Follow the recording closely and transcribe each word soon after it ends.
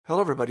Hello,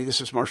 everybody. This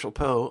is Marshall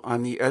Poe.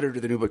 I'm the editor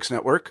of the New Books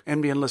Network.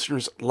 NBN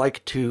listeners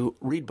like to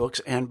read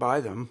books and buy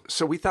them.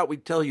 So we thought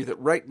we'd tell you that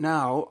right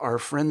now, our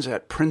friends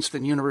at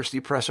Princeton University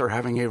Press are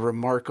having a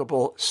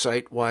remarkable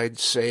site-wide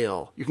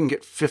sale. You can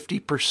get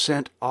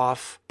 50%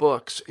 off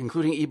books,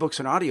 including ebooks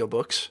and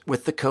audiobooks,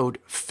 with the code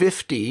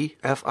 50,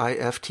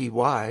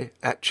 F-I-F-T-Y,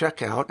 at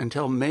checkout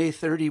until May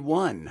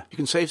 31. You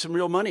can save some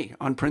real money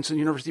on Princeton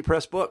University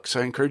Press books.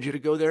 I encourage you to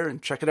go there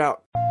and check it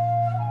out.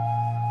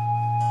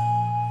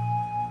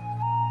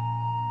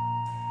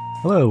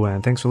 Hello,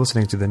 and thanks for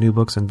listening to the New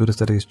Books and Buddhist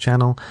Studies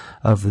channel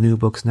of the New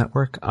Books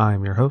Network.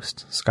 I'm your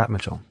host, Scott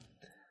Mitchell.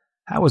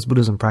 How is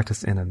Buddhism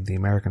practiced in the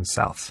American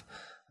South?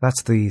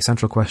 That's the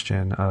central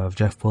question of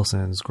Jeff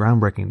Wilson's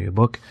groundbreaking new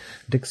book,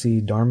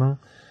 Dixie Dharma,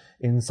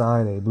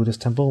 Inside a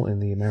Buddhist Temple in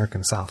the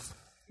American South.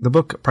 The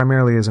book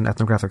primarily is an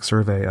ethnographic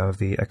survey of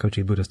the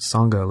Ekoji Buddhist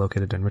Sangha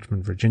located in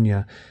Richmond,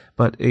 Virginia,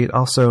 but it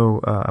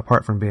also,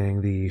 apart from being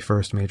the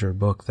first major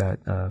book that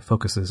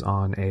focuses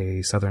on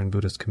a Southern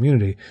Buddhist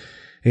community,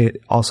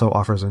 it also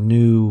offers a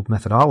new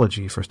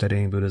methodology for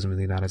studying Buddhism in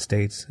the United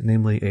States,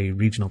 namely a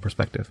regional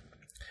perspective.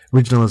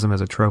 Regionalism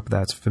is a trope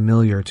that's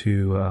familiar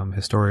to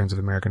historians of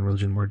American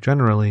religion more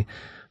generally,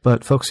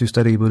 but folks who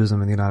study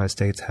Buddhism in the United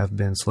States have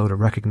been slow to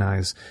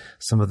recognize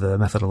some of the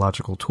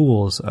methodological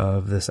tools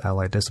of this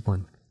allied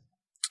discipline.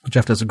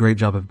 Jeff does a great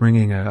job of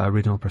bringing a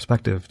regional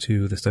perspective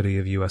to the study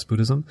of U.S.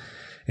 Buddhism,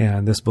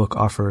 and this book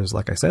offers,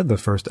 like I said, the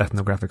first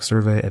ethnographic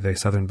survey of a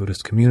Southern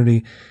Buddhist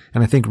community,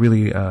 and I think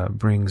really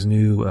opens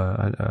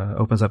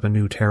up a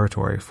new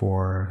territory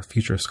for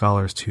future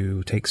scholars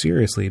to take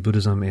seriously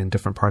Buddhism in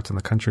different parts of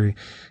the country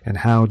and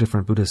how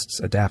different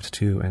Buddhists adapt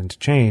to and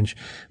change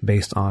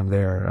based on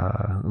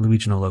their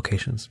regional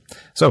locations.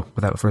 So,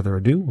 without further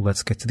ado,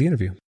 let's get to the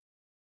interview.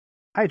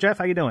 Hi, Jeff.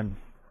 How you doing?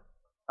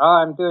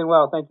 I'm doing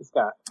well. Thank you,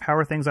 Scott. How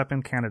are things up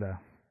in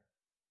Canada?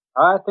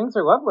 Things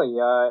are lovely.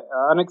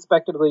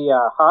 Unexpectedly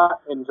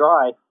hot and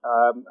dry.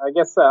 I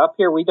guess up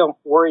here we don't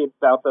worry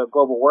about the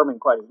global warming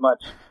quite as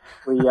much.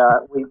 We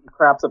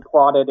perhaps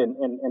applaud it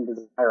and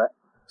desire it.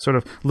 Sort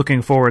of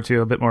looking forward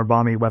to a bit more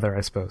balmy weather,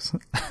 I suppose.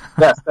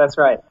 Yes, that's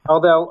right.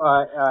 Although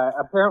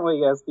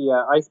apparently as the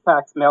ice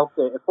packs melt,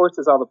 it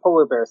forces all the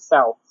polar bears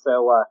south.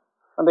 So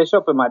when they show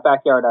up in my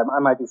backyard, I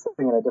might be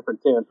singing a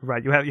different tune.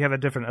 Right. You have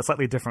a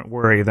slightly different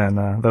worry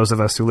than those of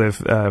us who live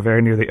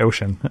very near the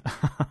ocean.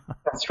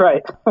 That's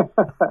right.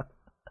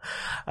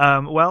 I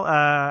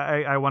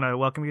want to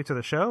welcome you to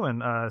the show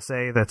and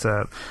say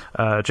that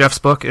Jeff's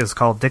book is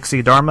called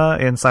Dixie Dharma,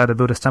 Inside a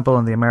Buddhist Temple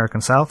in the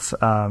American South.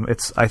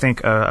 It's, I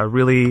think, a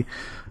really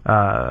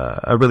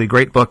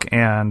great book,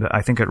 and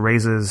I think it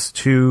raises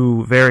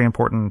two very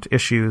important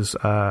issues.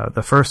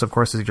 The first, of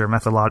course, is your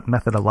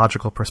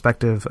methodological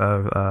perspective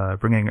of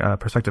bringing a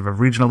perspective of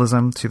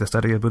regionalism to the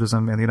study of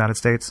Buddhism in the United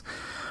States.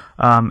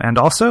 And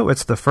also,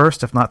 it's the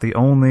first, if not the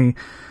only,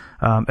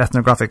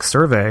 ethnographic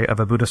survey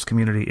of a Buddhist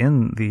community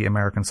in the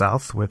American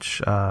South,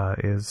 which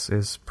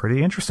is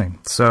pretty interesting.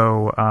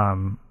 So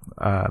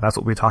that's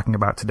what we'll be talking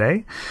about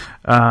today.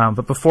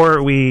 But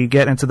before we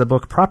get into the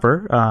book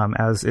proper,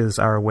 as is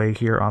our way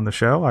here on the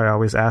show, I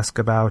always ask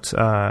about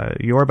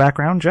your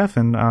background, Jeff,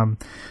 and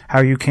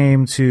how you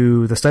came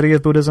to the study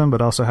of Buddhism,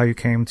 but also how you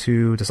came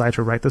to decide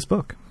to write this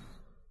book.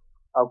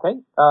 Okay,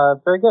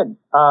 very good.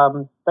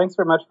 Thanks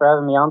very much for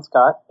having me on,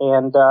 Scott.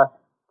 And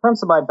in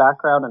terms of my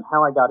background and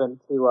how I got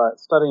into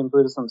studying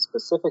Buddhism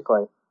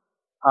specifically,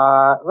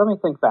 let me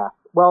think back.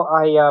 Well,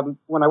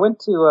 when I went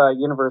to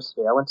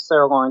university, I went to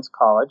Sarah Lawrence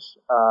College,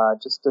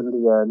 just in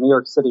the New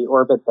York City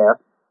orbit there.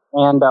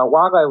 And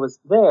while I was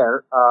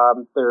there,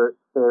 there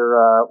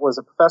was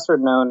a professor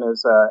known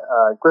as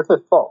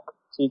Griffith Folk,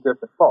 T.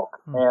 Griffith Folk.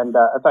 And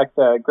in fact,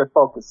 Griff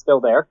Folk is still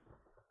there,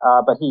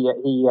 but he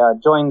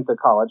joined the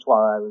college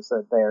while I was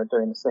there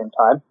during the same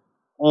time.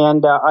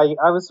 And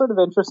I was sort of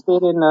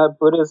interested in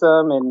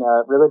Buddhism and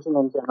religion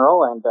in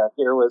general, and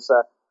here was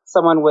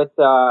someone with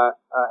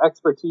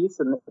expertise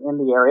in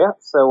the area.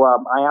 So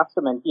I asked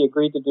him, and he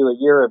agreed to do a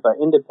year of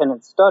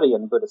independent study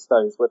in Buddhist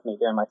studies with me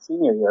during my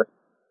senior year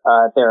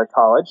there at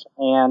college.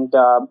 And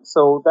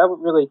so that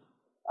really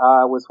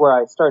was where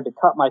I started to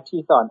cut my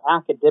teeth on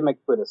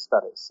academic Buddhist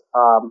studies.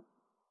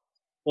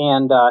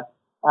 And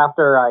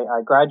after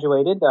I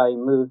graduated, I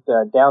moved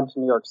down to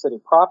New York City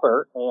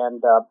proper,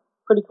 and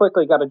pretty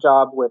quickly got a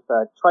job with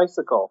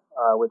Tricycle,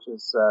 which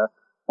is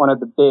one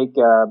of the big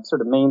sort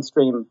of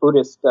mainstream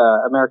Buddhist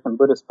American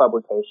Buddhist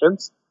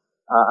publications.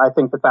 I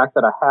think the fact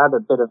that I had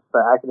a bit of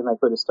academic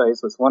Buddhist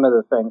studies was one of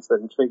the things that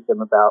intrigued them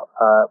about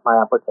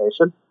my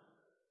application.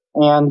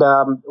 And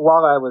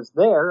while I was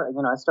there,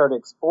 I started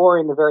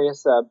exploring the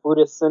various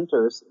Buddhist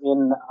centers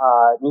in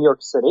New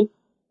York City,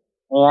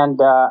 and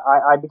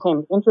I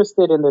became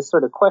interested in this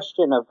sort of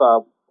question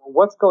of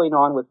what's going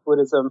on with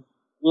Buddhism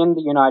in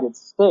the United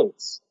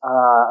States.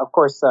 Of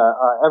course,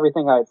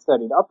 everything I had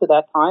studied up to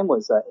that time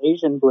was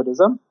Asian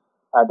Buddhism.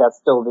 That's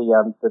still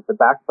the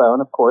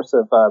backbone, of course,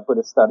 of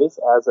Buddhist studies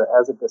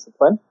as a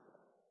discipline.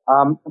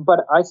 But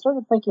I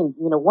started thinking,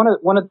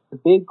 one of the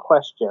big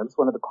questions,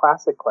 one of the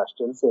classic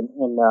questions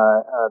in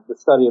the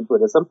study of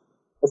Buddhism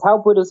is how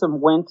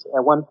Buddhism went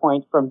at one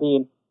point from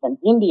being an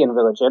Indian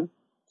religion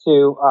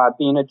to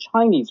being a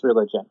Chinese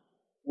religion.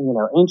 You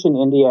know, ancient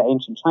India,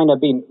 ancient China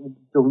being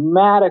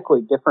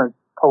dramatically different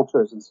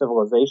cultures and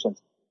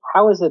civilizations.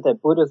 How is it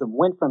that Buddhism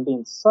went from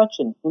being such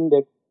an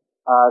Indic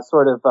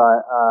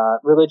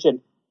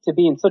religion to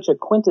being such a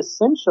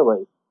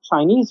quintessentially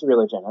Chinese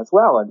religion as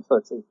well? And so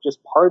it's just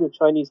part of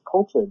Chinese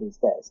culture these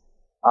days.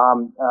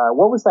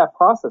 What was that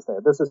process there?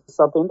 This is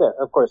something that,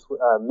 of course,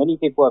 many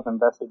people have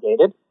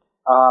investigated,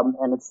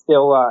 and it's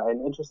still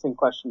an interesting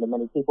question to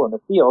many people in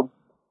the field.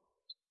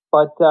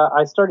 But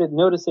I started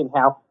noticing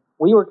how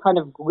we were kind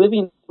of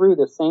living through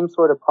the same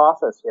sort of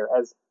process here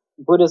as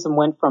Buddhism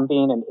went from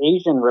being an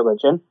Asian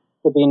religion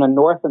to being a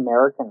North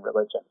American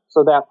religion.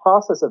 So that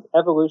process of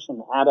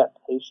evolution and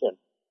adaptation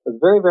was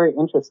very, very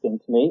interesting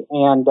to me.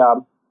 And,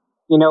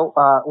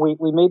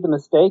 we made the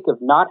mistake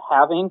of not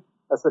having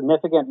a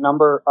significant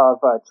number of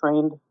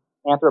trained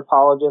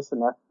anthropologists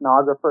and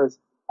ethnographers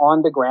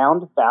on the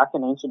ground back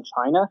in ancient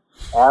China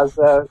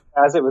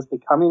as it was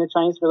becoming a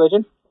Chinese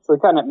religion. So we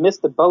kind of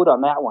missed the boat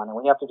on that one, and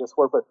we have to just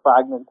work with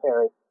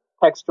fragmentary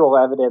textual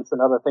evidence and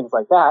other things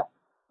like that.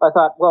 I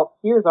thought, well,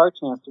 here's our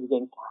chance to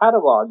begin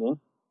cataloging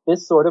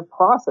this sort of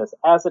process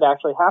as it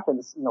actually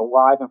happens,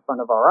 live in front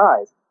of our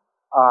eyes.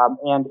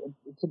 And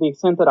to the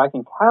extent that I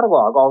can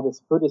catalog all this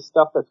Buddhist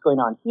stuff that's going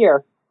on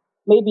here,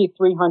 maybe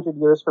 300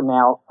 years from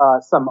now,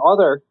 some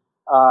other,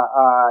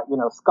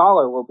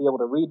 scholar will be able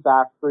to read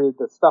back through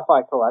the stuff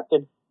I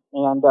collected,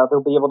 and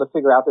they'll be able to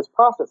figure out this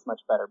process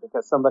much better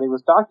because somebody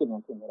was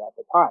documenting it at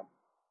the time.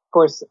 Of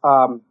course,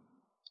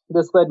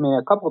 this led me in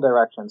a couple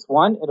directions.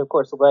 One, it of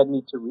course led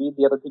me to read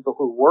the other people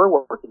who were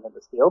working in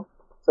this field,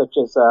 such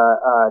as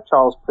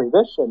Charles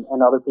Prebish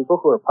and other people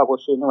who were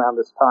publishing around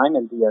this time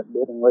in the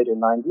mid and later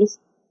 90s.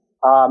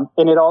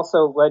 And it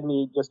also led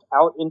me just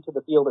out into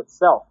the field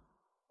itself.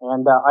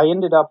 And I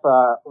ended up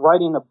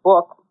writing a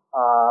book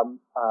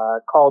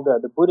called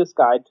The Buddhist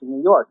Guide to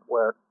New York,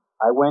 where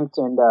I went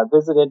and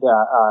visited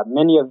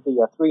many of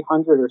the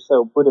 300 or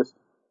so Buddhist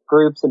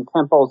groups and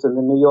temples in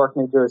the New York,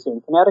 New Jersey,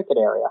 and Connecticut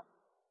area,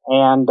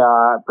 and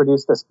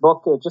produced this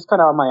book just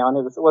kind of on my own.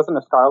 It wasn't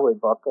a scholarly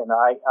book, and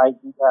I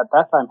at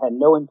that time had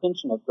no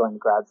intention of going to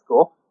grad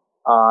school.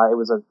 It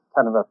was a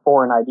kind of a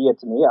foreign idea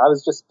to me. I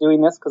was just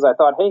doing this because I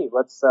thought, hey,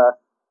 let's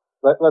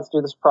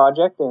do this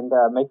project and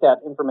make that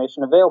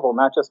information available,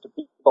 not just to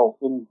people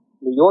in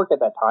New York at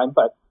that time,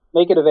 but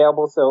make it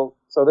available so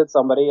that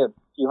somebody a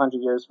few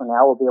hundred years from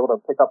now will be able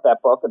to pick up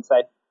that book and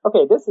say,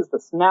 okay, this is the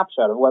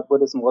snapshot of what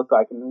Buddhism looked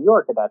like in New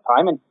York at that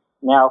time. And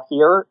now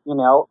here,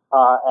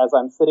 as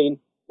I'm sitting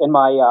in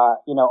my,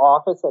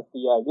 office at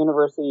the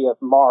University of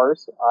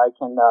Mars,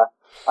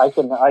 I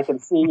can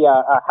see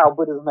how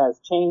Buddhism has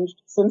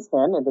changed since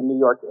then in the New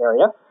York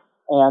area.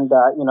 And,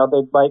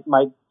 they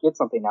might get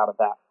something out of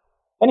that.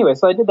 Anyway,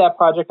 so I did that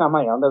project on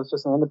my own. That was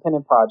just an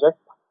independent project.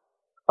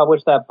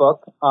 Published that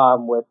book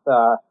with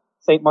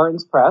St.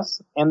 Martin's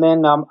Press. And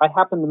then I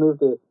happened to move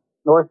to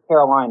North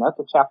Carolina,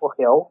 to Chapel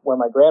Hill, where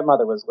my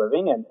grandmother was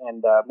living,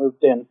 and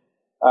moved in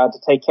to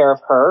take care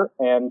of her.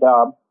 And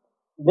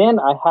then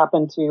I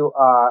happened to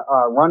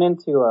run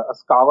into a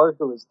scholar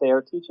who was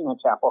there teaching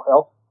at Chapel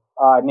Hill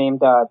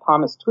named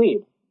Thomas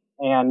Tweed.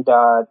 And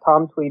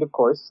Tom Tweed, of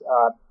course,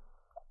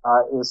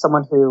 is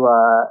someone who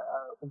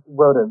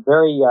wrote a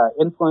very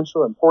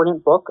influential,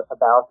 important book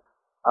about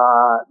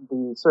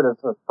the sort of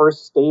the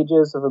first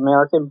stages of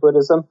American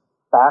Buddhism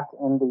back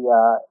in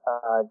the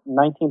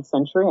 19th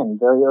century and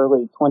very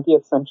early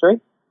 20th century.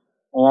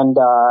 And,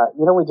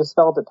 we just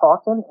fell to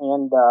talking,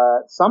 and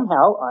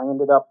somehow I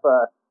ended up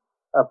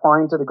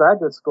applying to the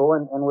graduate school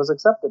and was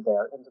accepted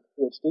there into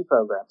the PhD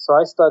program. So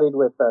I studied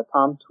with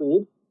Tom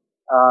Tweed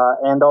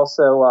and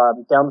also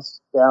down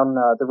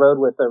the road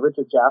with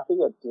Richard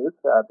Jaffe at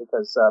Duke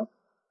because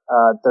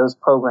those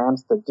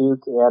programs, the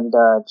Duke and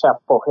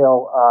Chapel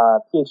Hill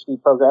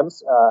PhD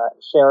programs,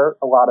 share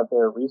a lot of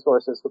their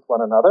resources with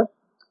one another.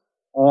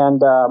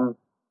 And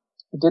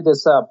did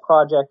this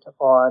project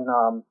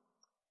on,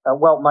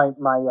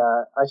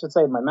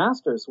 my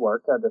master's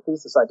work, the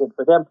thesis I did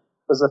for them,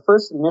 was the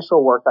first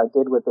initial work I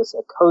did with this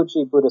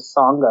Ekoji Buddhist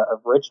Sangha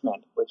of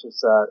Richmond, which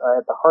is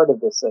at the heart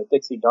of this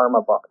Dixie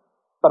Dharma book.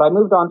 But I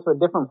moved on to a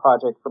different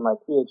project for my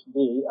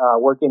PhD,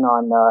 working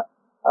on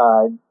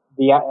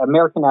the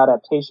American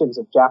adaptations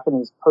of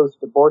Japanese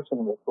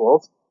post-abortion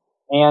rituals,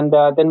 and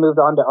then moved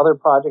on to other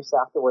projects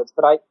afterwards.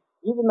 But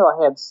even though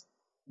I had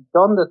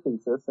done the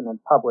thesis and then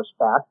published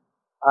back,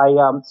 I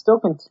still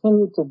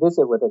continued to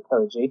visit with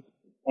Ekoji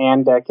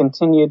and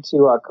continued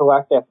to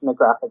collect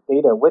ethnographic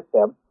data with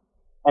them.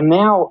 And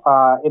now,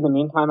 in the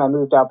meantime, I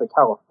moved out to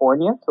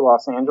California, to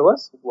Los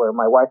Angeles, where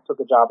my wife took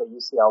a job at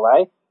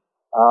UCLA.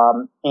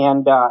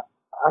 And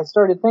I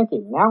started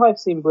thinking, now I've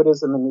seen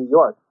Buddhism in New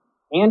York,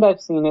 and I've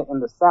seen it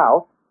in the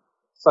South,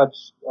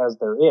 such as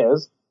there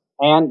is,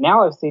 and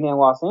now I've seen it in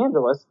Los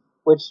Angeles,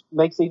 which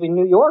makes even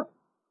New York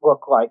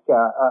look like,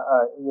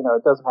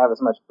 it doesn't have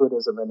as much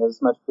Buddhism and as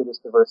much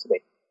Buddhist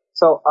diversity.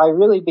 So I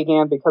really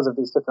began, because of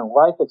these different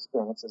life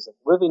experiences of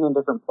living in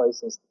different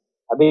places,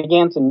 I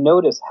began to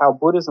notice how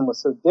Buddhism was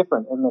so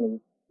different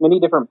in many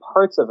different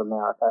parts of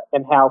America,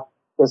 and how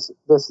this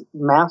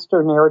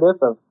master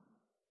narrative of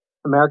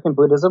American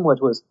Buddhism, which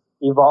was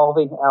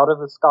evolving out of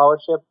the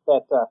scholarship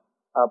that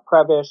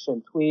Prebish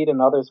and Tweed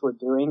and others were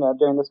doing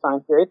during this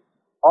time period,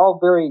 all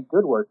very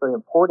good work, very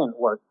important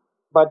work.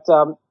 But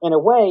in a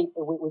way,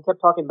 we kept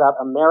talking about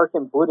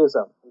American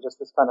Buddhism, just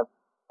this kind of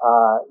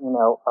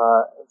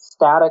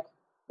static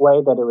way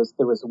that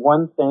there was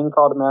one thing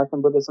called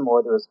American Buddhism,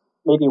 or there was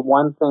maybe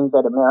one thing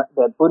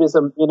that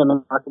Buddhism in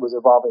America was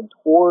evolving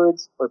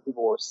towards, or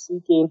people were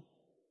seeking.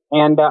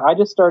 And I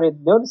just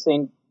started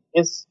noticing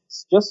it's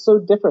just so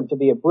different to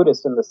be a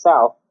Buddhist in the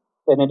South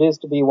than it is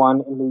to be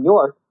one in New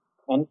York.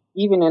 And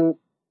even in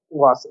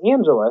Los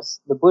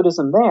Angeles, the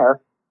Buddhism there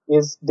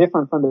is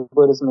different from the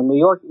Buddhism in New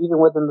York, even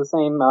within the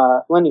same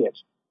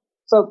lineage.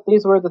 So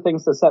these were the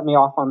things that set me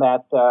off on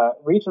that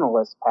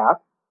regionalist path.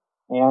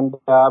 And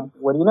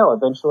what do you know?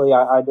 Eventually,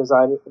 I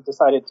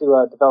decided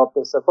to develop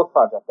this book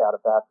project out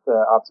of that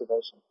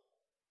observation.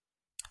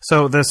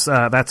 So that's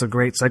a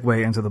great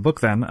segue into the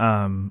book. Then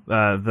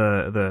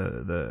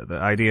the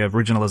idea of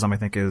regionalism, I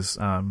think, is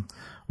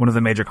one of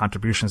the major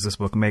contributions this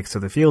book makes to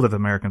the field of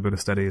American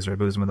Buddhist studies, or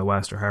Buddhism in the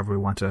West, or however we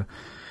want to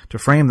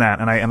frame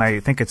that. And I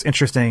think it's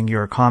interesting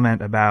your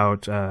comment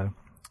about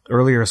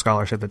earlier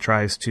scholarship that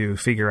tries to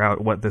figure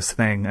out what this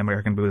thing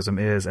American Buddhism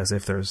is, as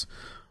if there's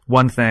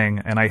one thing.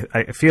 And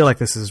I feel like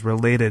this is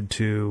related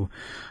to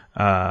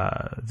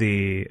as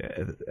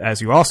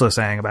you also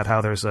saying about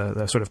how there's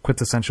a sort of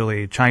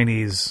quintessentially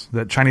Chinese,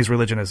 that Chinese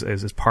religion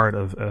is part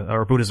of,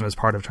 or Buddhism is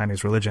part of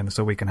Chinese religion.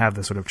 So we can have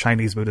this sort of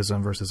Chinese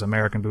Buddhism versus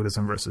American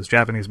Buddhism versus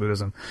Japanese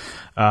Buddhism.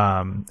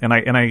 And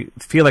I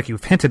feel like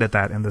you've hinted at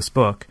that in this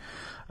book,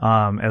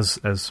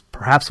 as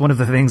perhaps one of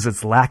the things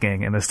that's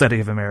lacking in the study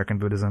of American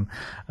Buddhism,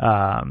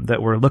 that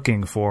we're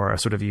looking for a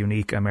sort of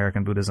unique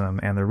American Buddhism,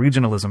 and the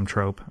regionalism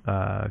trope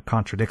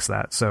contradicts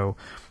that. So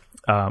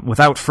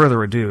without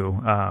further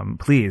ado,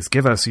 please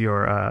give us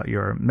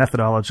your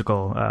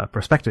methodological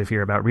perspective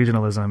here about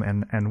regionalism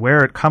and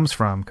where it comes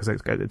from, because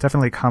it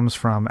definitely comes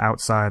from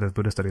outside of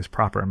Buddhist studies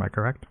proper. Am I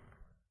correct?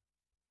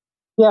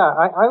 Yeah,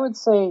 I would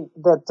say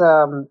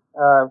that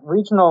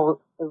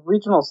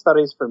regional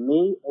studies for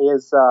me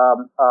is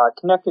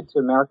connected to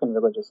American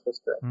religious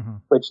history, mm-hmm.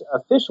 which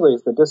officially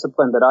is the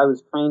discipline that I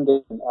was trained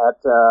in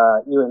at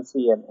UNC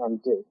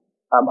and Duke.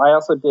 I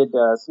also did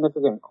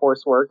significant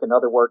coursework and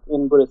other work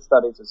in Buddhist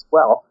studies as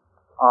well.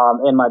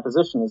 And my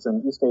position is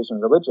in East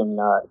Asian religion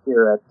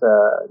here at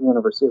the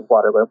University of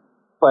Waterloo.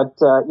 But,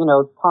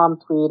 Tom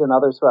Tweed and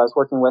others who I was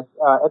working with,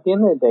 at the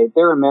end of the day,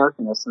 they're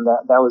Americanists, and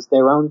that was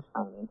their own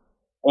training.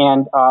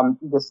 And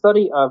the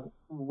study of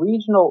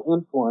regional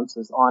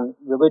influences on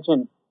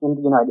religion in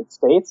the United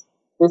States,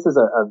 this is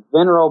a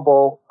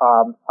venerable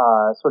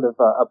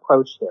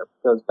approach here.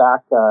 It goes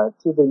back to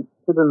the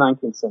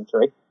 19th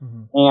century.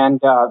 Mm-hmm.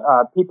 And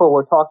people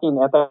were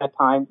talking at that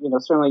time,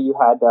 certainly you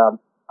had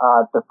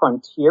the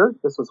frontier.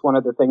 This was one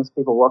of the things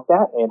people looked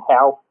at, and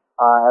how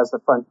as the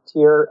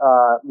frontier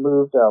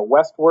moved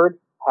westward,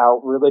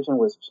 how religion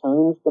was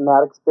changed in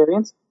that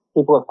experience.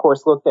 People, of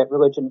course, looked at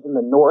religion in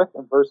the north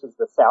versus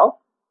the south.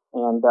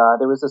 And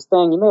there was this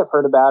thing, you may have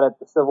heard about it,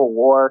 the Civil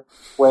War,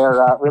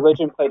 where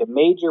religion played a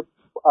major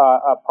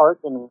part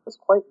and was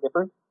quite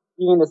different.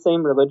 Even the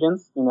same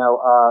religions,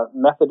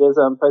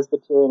 Methodism,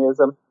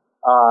 Presbyterianism,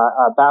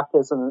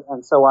 Baptism,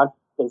 and so on,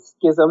 they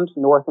schismed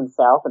north and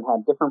south and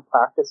had different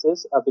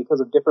practices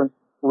because of different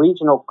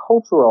regional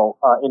cultural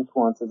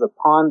influences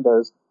upon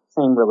those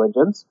same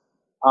religions.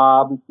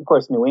 Of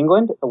course, New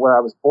England, where I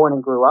was born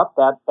and grew up,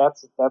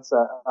 that's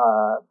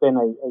been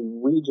a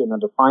region, a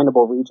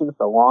definable region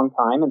for a long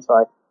time, and so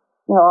I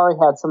already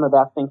had some of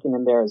that thinking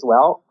in there as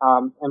well.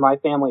 And my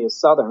family is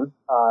Southern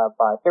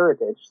by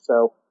heritage,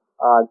 so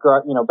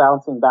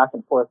bouncing back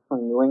and forth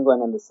between New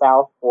England and the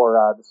South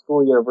for the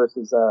school year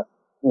versus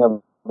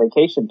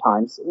vacation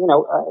times.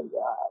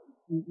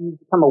 You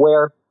become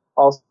aware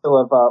also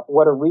of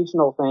what a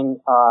regional thing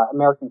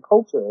American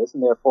culture is,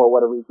 and therefore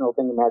what a regional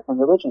thing American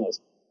religion is.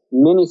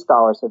 Many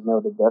scholars have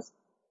noted this,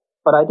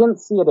 but I didn't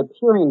see it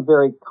appearing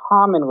very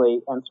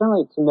commonly, and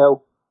certainly to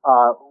no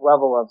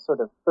level of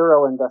sort of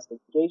thorough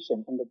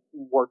investigation in the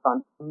work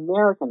on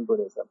American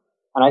Buddhism.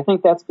 And I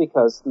think that's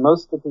because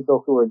most of the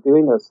people who are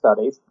doing those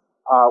studies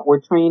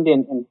were trained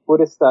in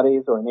Buddhist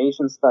studies or in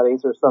Asian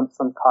studies or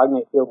some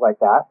cognate field like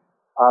that.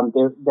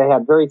 They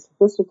had very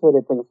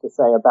sophisticated things to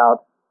say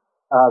about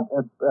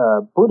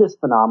Buddhist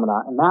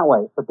phenomena in that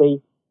way, but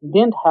they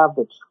didn't have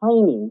the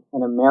training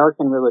in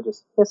American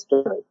religious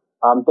history.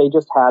 They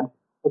just had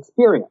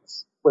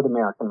experience with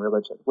American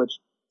religion, which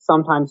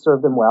sometimes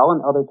served them well,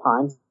 and other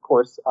times, of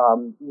course,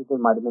 there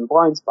might have been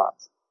blind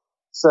spots.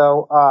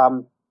 So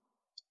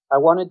I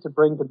wanted to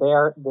bring to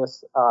bear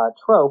this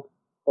trope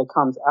that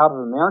comes out of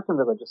American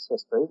religious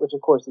history, which,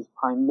 of course, is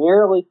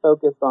primarily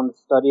focused on the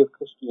study of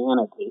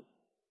Christianity,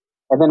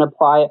 and then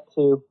apply it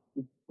to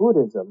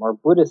Buddhism or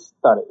Buddhist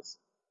studies.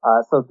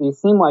 So these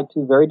seem like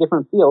two very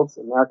different fields,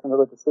 American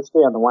religious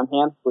history on the one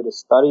hand, Buddhist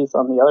studies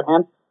on the other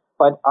hand.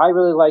 But I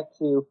really like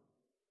to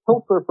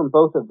pilfer from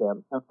both of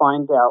them and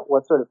find out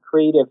what sort of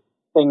creative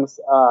things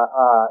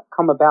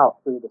come about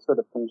through the sort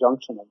of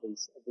conjunction of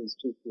these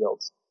two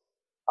fields.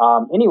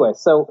 Anyway,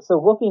 so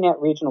looking at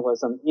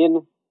regionalism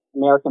in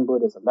American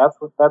Buddhism, that's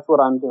what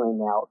I'm doing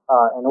now,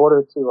 in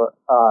order to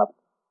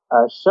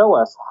show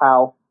us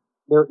how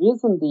there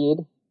is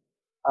indeed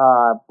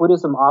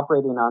Buddhism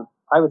operating on,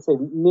 I would say,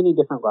 many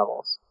different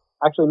levels.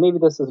 Actually, maybe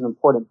this is an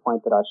important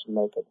point that I should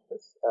make at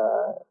this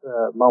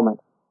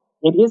moment.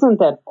 It isn't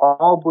that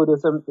all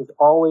Buddhism is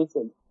always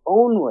and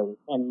only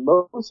and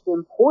most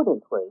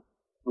importantly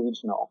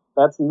regional.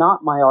 That's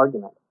not my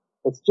argument.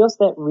 It's just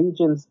that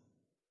regions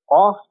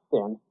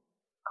often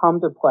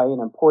come to play an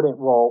important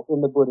role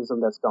in the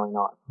Buddhism that's going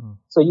on.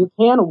 So you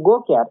can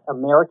look at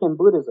American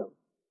Buddhism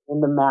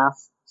in the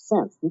mass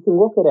sense. You can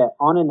look at it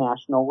on a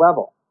national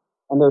level.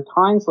 And there are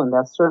times when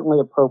that's certainly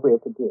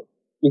appropriate to do.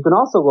 You can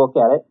also look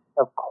at it,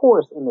 of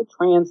course, in the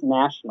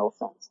transnational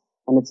sense.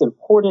 And it's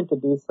important to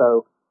do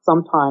so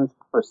sometimes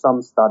for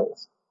some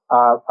studies.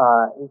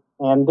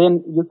 And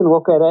then you can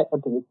look at it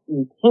at the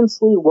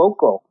intensely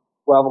local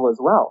level as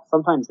well.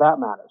 Sometimes that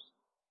matters.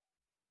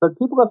 But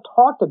people have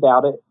talked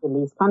about it in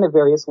these kind of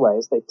various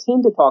ways. They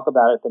tend to talk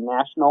about it at the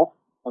national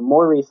and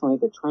more recently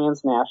the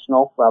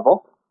transnational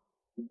level.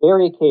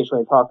 Very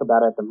occasionally talk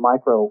about it at the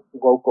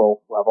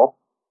micro-local level.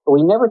 But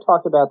we never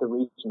talked about the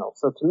regional.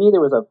 So to me,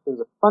 there was a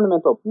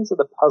fundamental piece of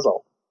the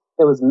puzzle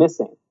that was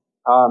missing.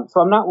 So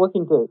I'm not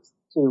looking to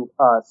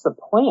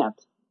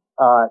supplant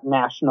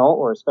national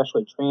or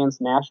especially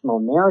transnational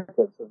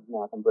narratives of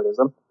American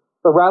Buddhism,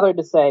 but rather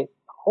to say,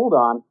 hold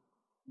on,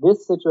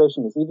 this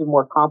situation is even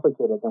more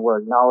complicated than we're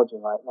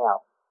acknowledging right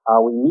now.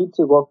 We need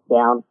to look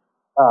down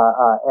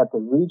at the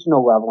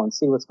regional level and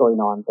see what's going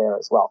on there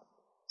as well.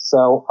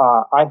 So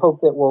I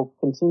hope that we'll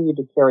continue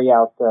to carry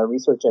out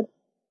research at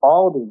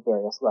all these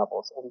various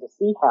levels and to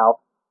see how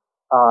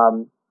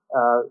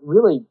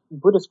really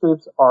Buddhist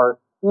groups are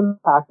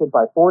impacted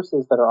by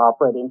forces that are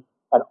operating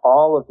at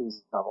all of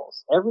these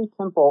levels. Every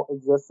temple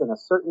exists in a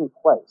certain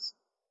place,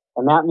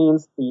 and that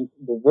means the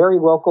very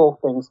local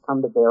things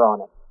come to bear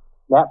on it.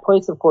 That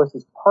place, of course,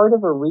 is part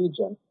of a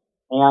region,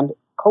 and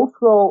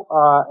cultural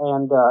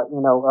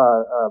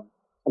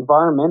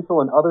environmental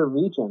and other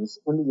regions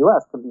in the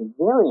U.S. can be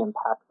very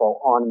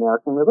impactful on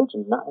American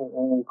religion,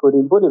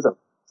 including Buddhism.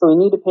 So we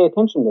need to pay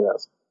attention to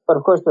those. But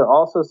of course, they're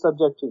also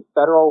subject to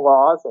federal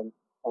laws and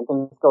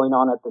things going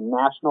on at the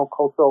national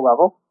cultural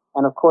level.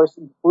 And of course,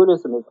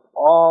 Buddhism is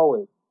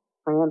always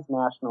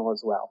transnational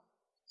as well.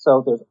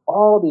 So there's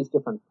all these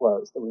different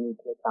flows that we need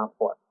to account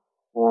for.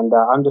 And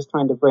I'm just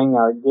trying to bring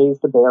our gaze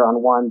to bear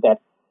on one that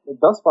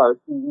thus far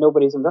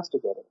nobody's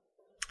investigated.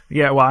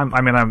 Yeah, well,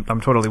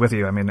 I'm totally with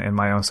you. I mean, in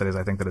my own studies,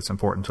 I think that it's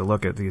important to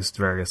look at these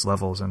various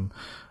levels, and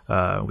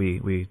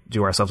we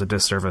do ourselves a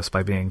disservice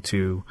by being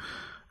too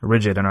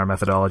rigid in our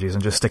methodologies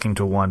and just sticking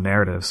to one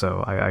narrative.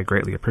 So I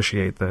greatly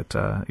appreciate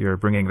that you're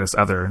bringing this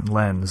other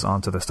lens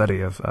onto the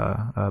study of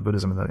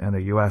Buddhism in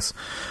the U.S.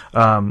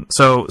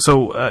 So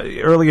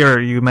earlier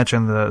you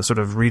mentioned the sort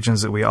of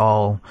regions that we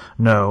all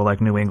know,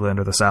 like New England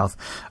or the South.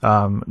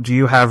 Do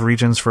you have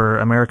regions for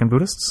American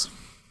Buddhists?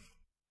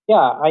 Yeah,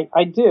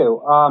 I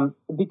do.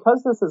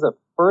 Because this is a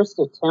first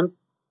attempt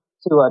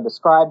to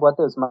describe what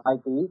those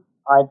might be,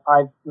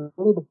 I've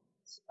made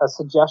a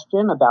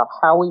suggestion about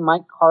how we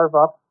might carve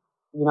up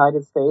the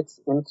United States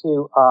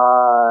into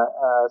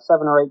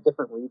 7 or 8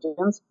 different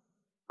regions.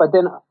 But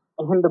then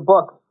in the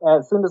book,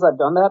 as soon as I've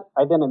done that,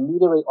 I then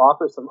immediately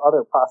offer some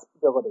other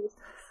possibilities.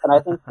 And I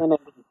think then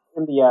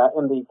in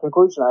the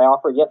conclusion, I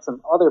offer yet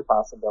some other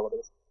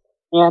possibilities.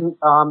 And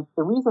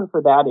the reason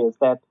for that is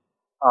that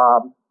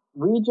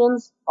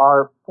regions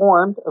are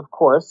formed, of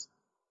course,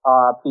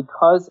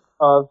 because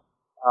of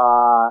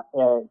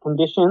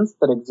conditions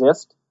that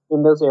exist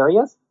in those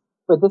areas.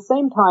 But at the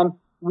same time,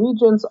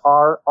 regions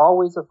are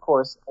always, of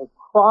course, a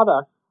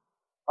product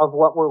of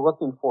what we're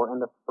looking for in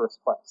the first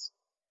place.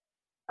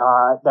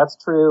 That's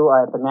true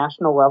at the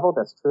national level.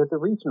 That's true at the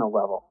regional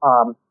level.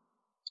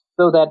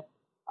 So that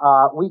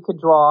we could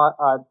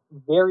draw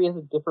various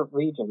different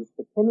regions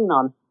depending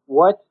on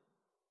what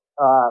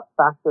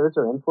factors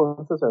or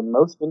influences are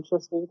most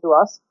interesting to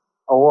us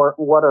or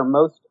what are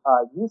most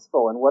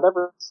useful in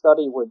whatever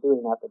study we're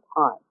doing at the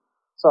time.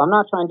 So I'm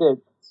not trying to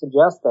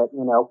suggest that,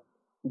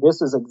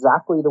 this is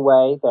exactly the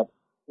way that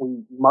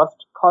we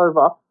must carve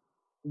up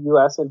the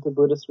U.S. into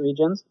Buddhist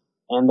regions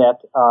and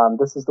that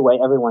this is the way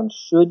everyone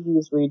should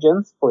use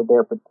regions for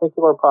their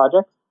particular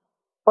projects.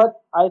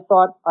 But I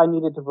thought I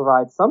needed to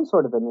provide some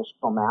sort of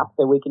initial map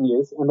that we can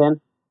use, and then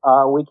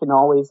we can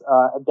always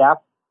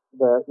adapt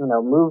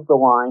move the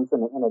lines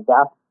and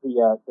adapt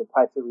the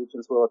types of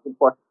regions we're looking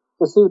for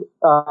to suit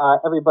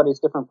everybody's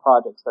different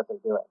projects that they're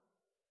doing.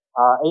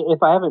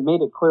 If I haven't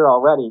made it clear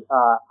already,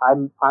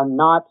 I'm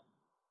not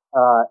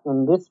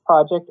in this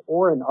project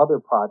or in other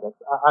projects.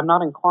 I'm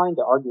not inclined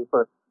to argue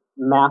for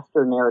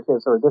master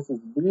narratives or this is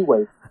the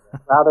way.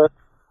 Rather,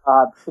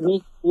 to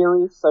me,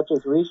 theories such as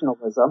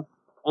regionalism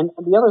And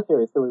the other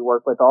theories that we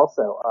work with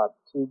also,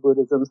 2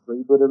 Buddhisms,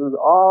 3 Buddhisms,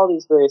 all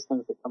these various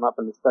things that come up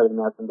in the study of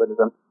American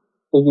Buddhism,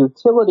 the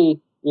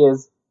utility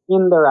is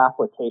in their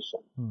application.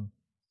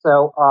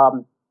 So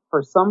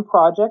for some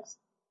projects,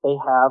 they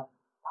have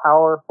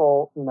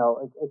powerful,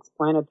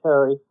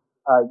 explanatory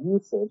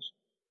usage.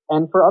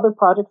 And for other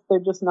projects, they're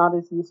just not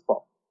as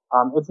useful.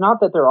 It's not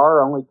that there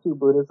are only 2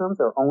 Buddhisms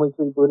or only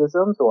 3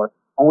 Buddhisms or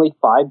only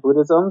 5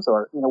 Buddhisms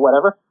or,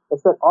 whatever.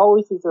 It's that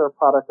always these are a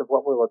product of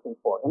what we're looking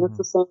for. And it's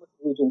the same with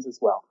regions as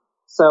well.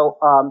 So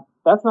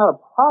that's not a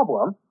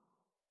problem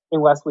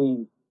unless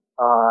we,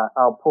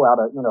 I'll pull out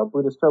a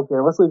Buddhist trope here,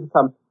 unless we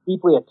become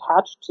deeply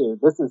attached to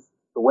this is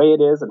the way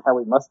it is and how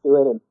we must do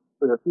it and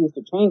we refuse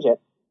to change it.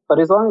 But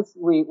as long as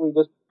we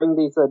just bring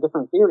these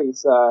different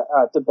theories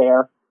to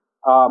bear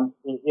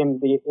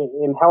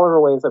in however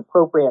way is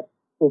appropriate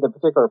to the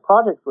particular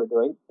project we're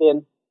doing,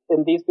 then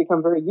these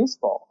become very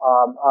useful.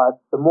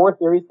 The more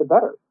theories, the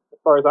better, as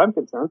far as I'm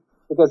concerned,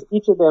 because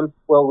each of them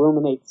will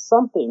illuminate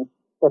something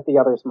that the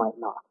others might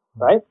not,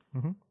 right?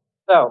 Mm-hmm.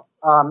 So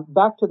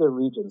back to the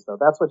regions, though.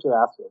 That's what you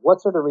asked me.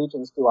 What sort of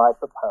regions do I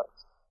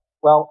propose?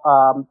 Well,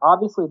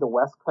 obviously the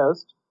West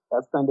Coast,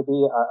 that's going to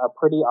be a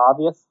pretty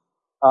obvious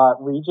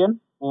region,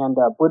 and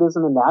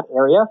Buddhism in that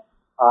area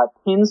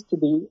tends to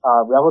be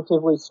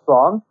relatively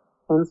strong,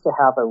 tends to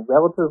have a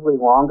relatively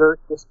longer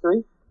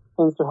history,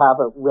 tends to have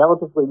a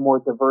relatively more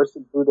diverse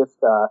Buddhist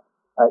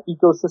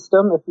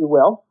ecosystem, if you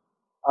will.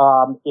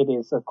 It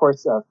is, of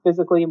course,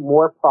 physically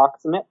more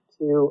proximate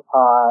to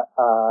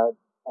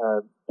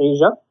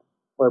Asia,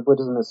 where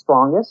Buddhism is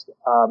strongest.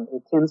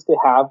 It tends to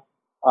have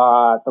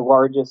the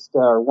largest,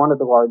 or one of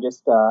the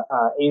largest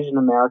Asian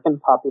American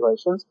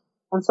populations,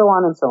 and so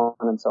on and so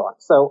on and so on.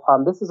 So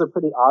this is a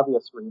pretty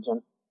obvious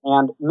region,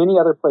 and many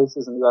other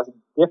places in the U.S.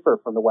 differ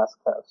from the West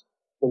Coast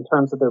in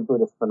terms of their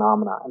Buddhist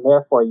phenomena, and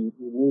therefore you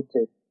need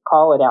to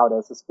call it out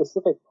as a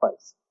specific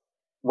place,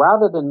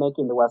 rather than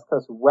making the West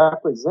Coast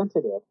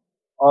representative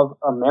of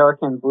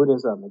American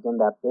Buddhism, again,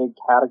 that big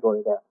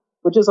category there,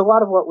 which is a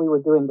lot of what we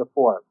were doing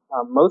before.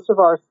 Most of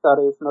our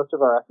studies, most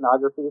of our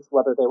ethnographies,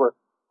 whether they were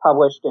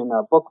published in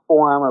a book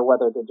form or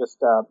whether they're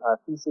just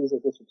theses or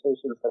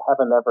dissertations that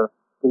haven't ever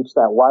reached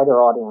that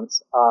wider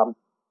audience,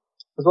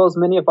 as well as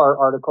many of our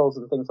articles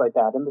and things like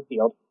that in the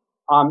field,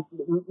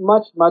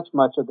 much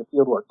of the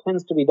field work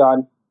tends to be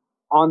done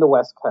on the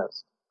West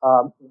Coast.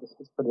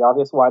 It's pretty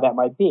obvious why that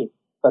might be.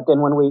 But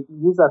then when we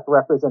use that to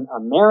represent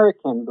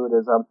American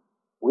Buddhism,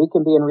 we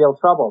can be in real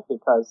trouble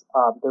because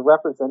they're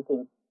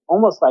representing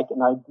almost like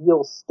an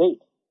ideal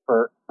state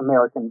for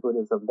American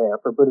Buddhism there,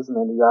 for Buddhism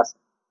in the U.S.,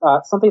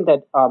 something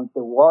that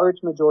the large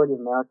majority of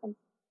Americans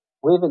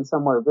live in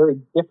somewhere very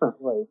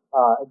differently,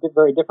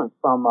 very different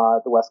from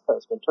the West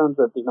Coast in terms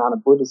of the amount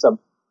of Buddhism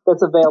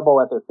that's available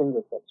at their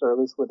fingertips, or at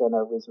least within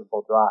a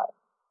reasonable drive.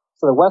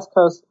 So the West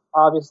Coast,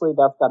 obviously,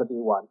 that's got to be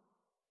one.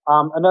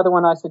 Another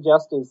one I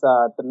suggest is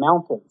the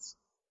mountains,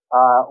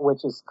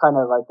 which is kind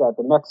of like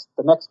the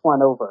next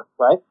one over,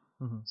 right?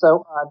 Mm-hmm.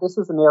 So this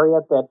is an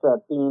area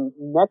that, being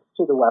next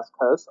to the West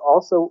Coast,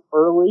 also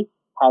early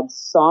had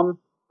some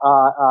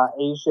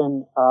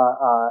Asian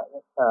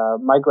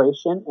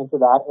migration into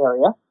that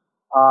area.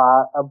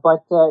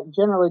 But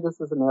generally, this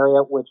is an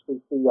area which we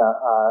see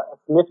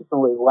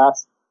significantly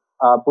less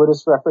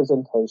Buddhist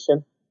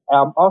representation.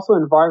 Also,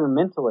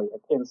 environmentally,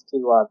 it tends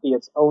to be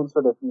its own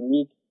sort of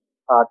unique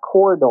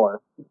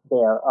corridor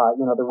there,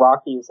 the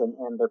Rockies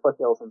and their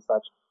foothills and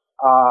such.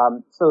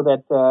 So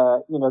that,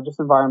 just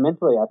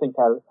environmentally, I think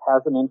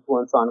has an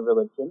influence on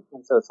religion.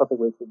 And so it's something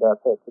we should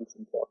pay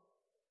attention to.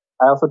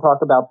 I also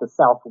talk about the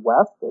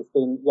Southwest as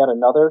being yet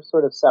another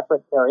sort of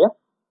separate area.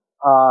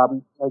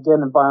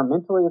 Again,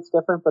 environmentally it's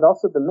different, but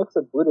also the mix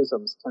of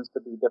Buddhisms tends to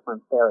be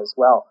different there as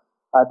well.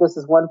 This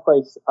is one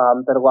place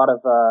that a lot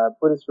of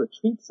Buddhist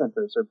retreat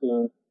centers are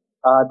being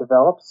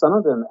developed. Some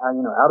of them,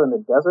 out in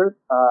the desert,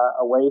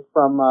 away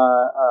from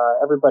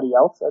everybody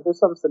else. There's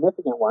some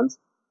significant ones,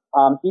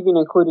 even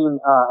including,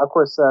 of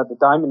course, the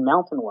Diamond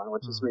Mountain one,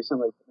 which is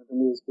recently in the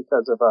news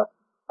because of a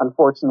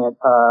unfortunate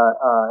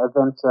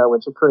event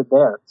which occurred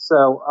there.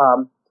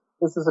 So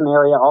this is an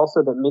area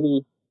also that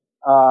many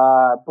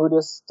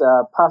Buddhists,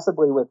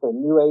 possibly with the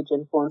New Age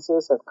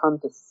influences, have come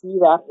to see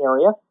that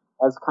area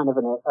as kind of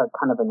an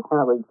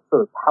inherently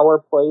sort of power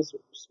place, or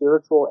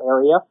spiritual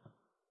area.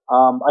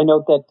 I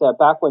note that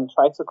back when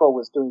Tricycle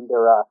was doing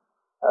their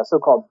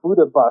so-called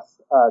Buddha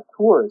bus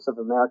tours of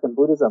American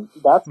Buddhism,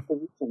 that's the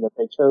region that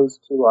they chose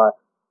to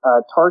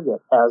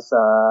target as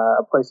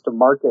a place to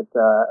market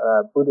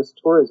Buddhist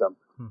tourism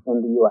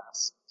in the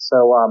U.S.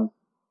 So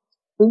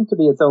seems to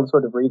be its own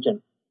sort of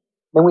region.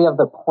 Then we have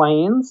the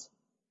plains.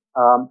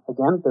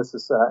 Again, this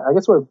is, I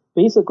guess we're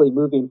basically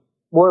moving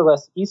more or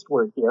less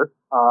eastward here.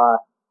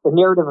 The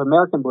narrative of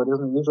American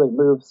Buddhism usually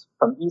moves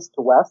from east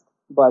to west,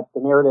 but the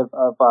narrative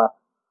of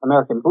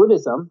American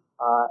Buddhism,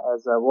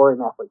 as Rory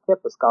Mapley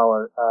Kipp, a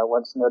scholar,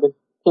 once noted,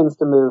 tends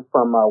to move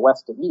from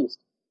west to east.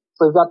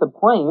 So we've got the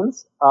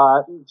plains,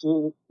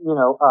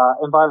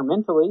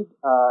 environmentally,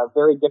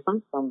 very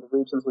different from the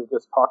regions we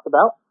just talked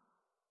about.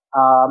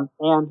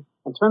 And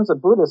in terms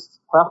of Buddhists,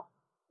 well,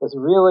 there's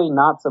really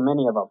not so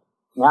many of them.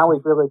 Now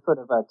we've really sort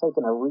of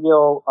taken a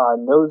real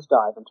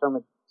nosedive in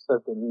terms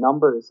of the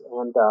numbers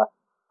and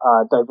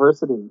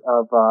diversity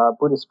of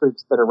Buddhist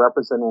groups that are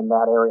represented in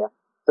that area.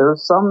 There are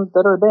some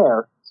that are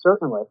there,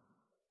 certainly.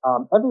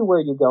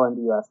 Everywhere you go in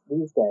the U.S.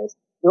 these days,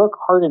 you look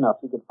hard enough,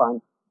 you can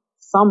find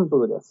some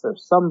Buddhists or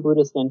some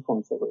Buddhist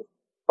influence at least.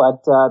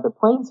 But the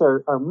plains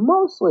are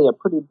mostly a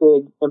pretty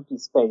big empty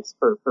space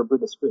for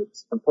Buddhist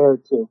groups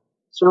compared to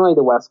certainly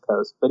the West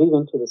Coast, but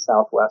even to the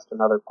Southwest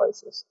and other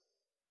places.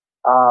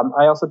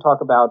 I also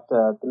talk about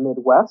the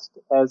Midwest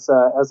as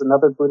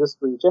another Buddhist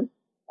region.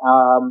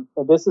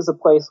 This is a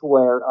place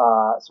where,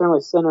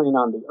 certainly centering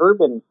on the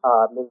urban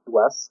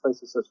Midwest,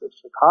 places such as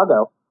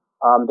Chicago,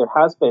 there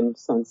has been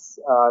since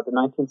the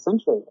 19th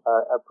century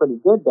a pretty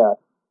good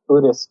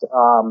Buddhist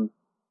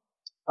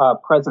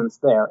presence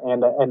there,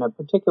 and a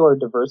particular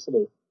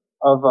diversity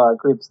of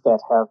groups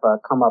that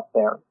have come up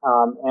there.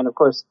 And of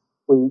course,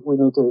 we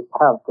need to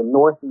have the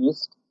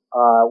Northeast,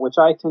 which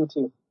I tend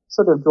to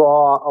sort of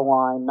draw a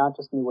line, not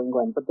just New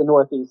England, but the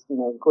Northeast,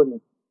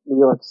 including New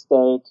York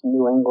State,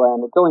 New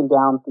England, going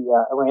down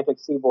the Atlantic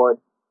seaboard,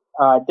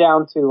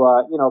 down to,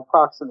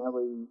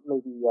 approximately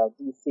maybe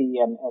D.C.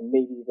 and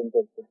maybe even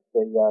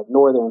the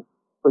northern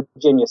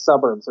Virginia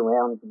suburbs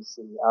around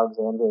D.C.,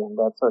 Alexandria, and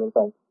that sort of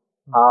thing.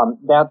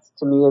 That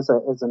to me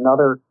is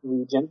another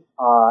region.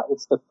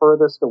 It's the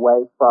furthest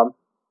away from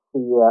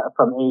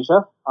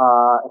Asia.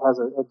 It has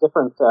a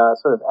different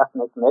sort of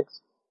ethnic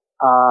mix.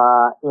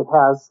 It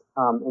has,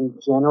 in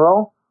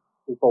general,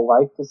 people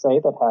like to say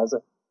that has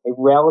a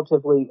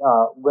relatively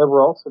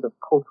liberal sort of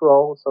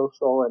cultural,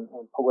 social, and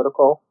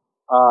political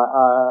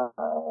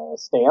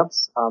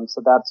stance.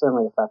 So that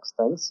certainly affects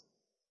things.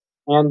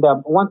 And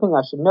one thing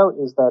I should note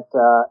is that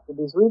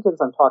these regions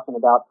I'm talking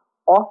about,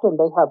 often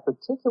they have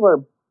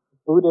particular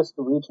Buddhist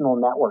regional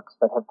networks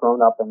that have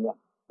grown up in them.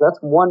 That's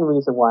one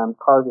reason why I'm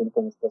carving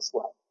things this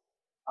way.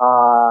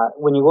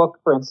 When you look,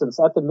 for instance,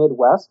 at the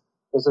Midwest,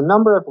 there's a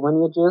number of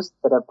lineages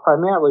that have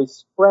primarily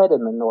spread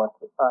in the North,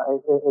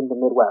 in the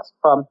Midwest,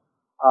 from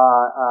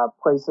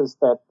places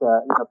that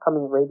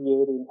coming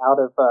radiating out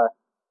of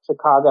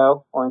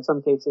Chicago, or in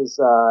some cases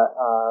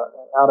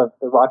out of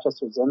the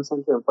Rochester Zen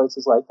Center and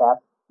places like that,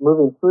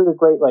 moving through the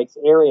Great Lakes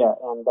area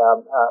and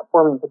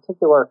forming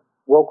particular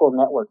local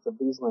networks of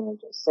these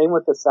lineages. Same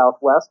with the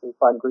Southwest. We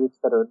find groups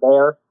that are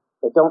there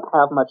that don't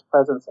have much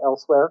presence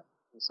elsewhere,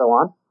 and so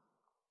on.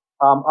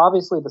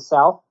 Obviously, the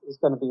South is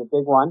going to be a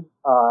big one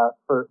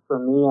for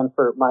me and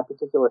for my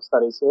particular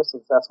studies here,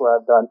 since that's where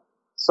I've done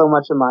so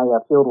much of my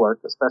field work,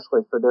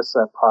 especially for this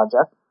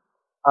project.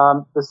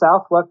 The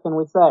South, what can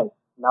we say?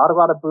 Not a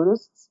lot of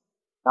Buddhists,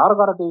 not a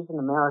lot of Asian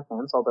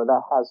Americans, although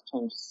that has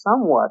changed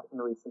somewhat in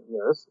recent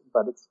years,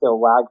 but it still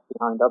lags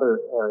behind other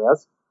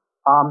areas.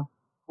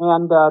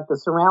 And the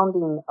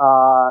surrounding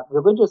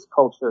religious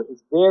culture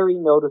is very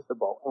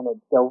noticeable, and it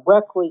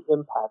directly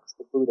impacts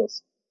the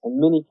Buddhists in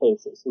many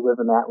cases who live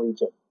in that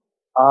region.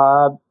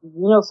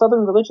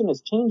 Southern religion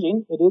is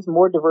changing. It is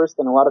more diverse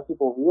than a lot of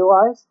people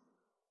realize,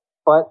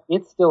 but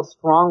it's still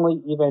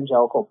strongly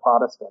evangelical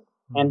Protestant.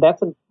 And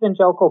that's an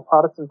evangelical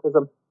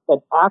Protestantism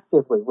that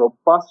actively,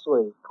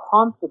 robustly,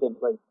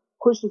 confidently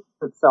pushes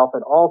itself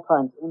at all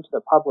times into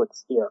the public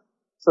sphere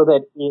so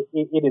that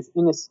it is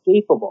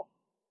inescapable.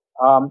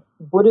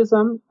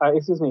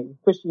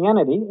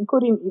 Christianity,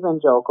 including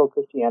evangelical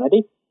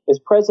Christianity, is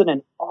present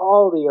in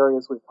all the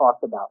areas we've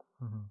talked about.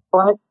 Mm-hmm.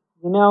 But,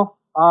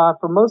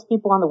 for most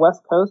people on the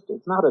West Coast,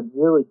 it's not a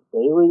really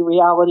daily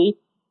reality.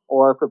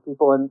 Or for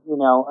people in the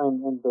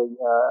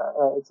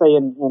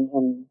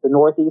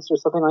Northeast or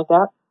something like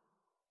that,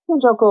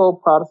 evangelical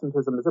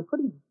Protestantism is a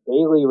pretty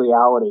daily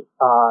reality,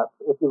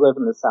 if you live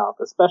in the South,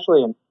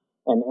 especially in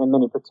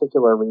many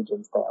particular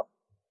regions there.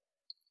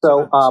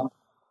 So,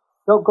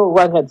 Go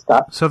right ahead,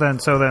 Scott. So then,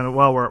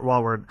 while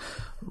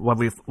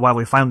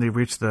we finally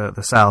reach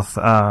the South,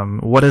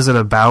 what is it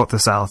about the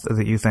South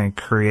that you think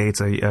creates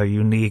a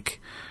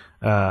unique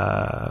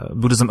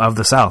Buddhism of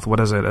the South? What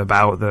is it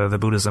about the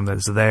Buddhism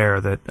that's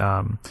there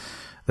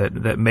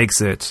that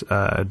makes it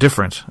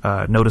different,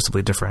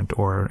 noticeably different,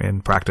 or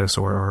in practice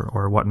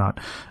or whatnot,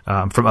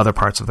 from other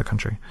parts of the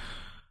country?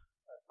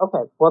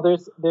 Okay, well,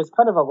 there's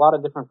kind of a lot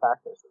of different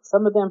factors.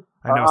 Some of them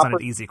I know it's not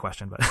an easy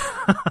question, but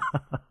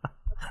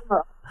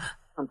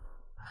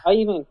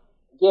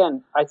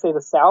I say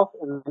the South,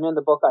 and in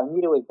the book I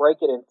immediately break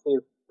it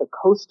into the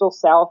coastal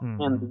South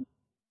and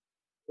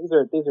these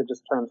are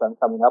just terms I'm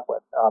coming up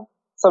with.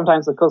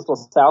 Sometimes the coastal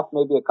South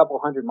may be a couple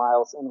hundred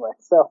miles anyway,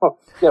 so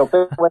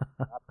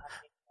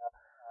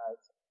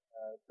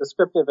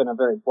descriptive in a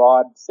very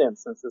broad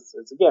sense, since this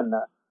is again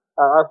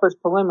our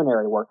first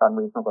preliminary work on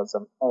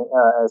regionalism,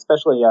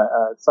 especially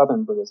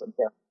Southern Buddhism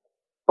here.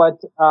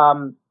 But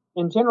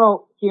in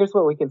general, here's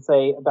what we can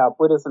say about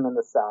Buddhism in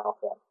the South.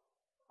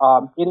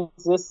 It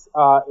exists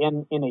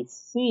in a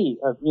sea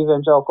of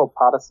evangelical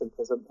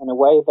Protestantism in a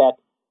way that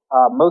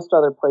most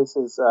other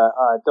places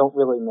don't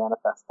really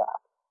manifest that.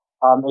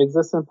 It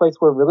exists in a place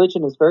where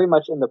religion is very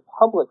much in the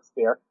public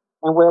sphere,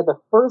 and where the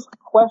first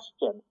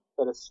question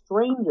that a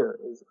stranger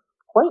is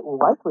quite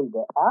likely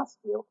to ask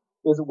you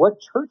is, what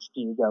church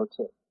do you go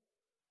to?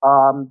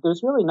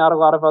 There's really not a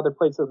lot of other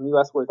places in the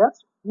U.S. where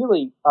that's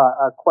really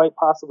quite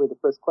possibly the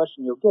first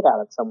question you'll get out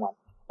of someone,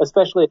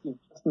 especially if you've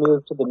just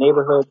moved to the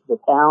neighborhood, to the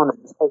town,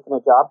 and just taken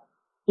a job.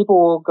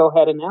 People will go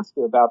ahead and ask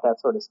you about that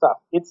sort of stuff.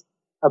 It's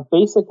a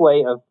basic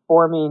way of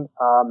forming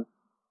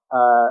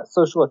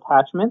social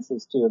attachments,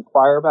 is to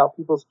inquire about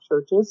people's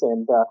churches,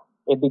 and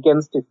it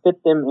begins to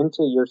fit them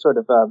into your sort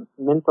of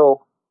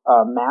mental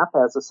map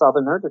as a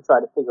Southerner to try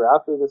to figure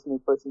out who this new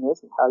person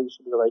is and how you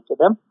should relate to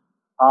them.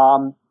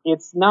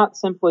 It's not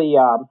simply,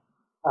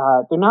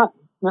 they're not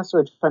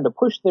necessarily trying to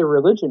push their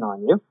religion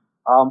on you.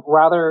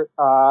 Rather,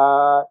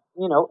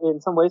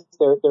 in some ways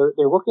they're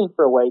looking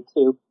for a way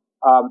to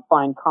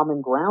find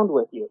common ground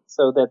with you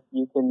so that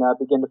you can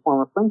begin to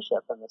form a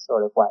friendship in this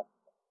sort of way.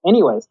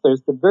 Anyways,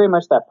 there's very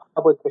much that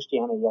public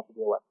Christianity you have to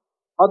deal with.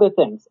 Other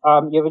things,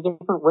 you have a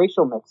different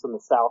racial mix in the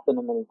South than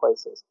in many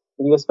places.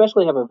 And you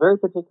especially have a very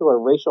particular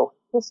racial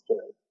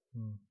history.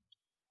 Mm.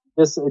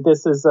 This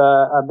is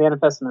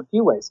manifest in a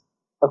few ways.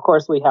 Of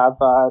course, we have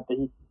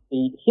the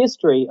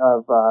history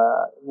of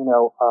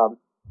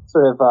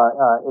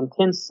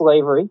intense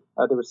slavery.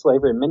 There was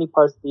slavery in many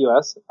parts of the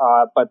U.S.,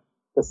 but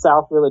the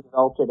South really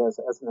developed it as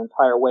an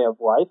entire way of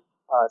life,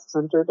 a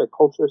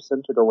culture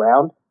centered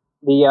around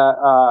the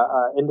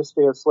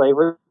industry of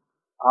slavery.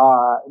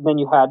 Then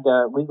you had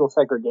legal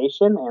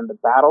segregation and the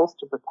battles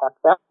to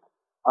protect that.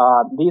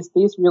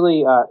 These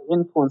really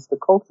influenced the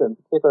culture in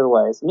particular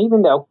ways. And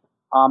even though,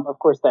 of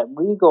course, that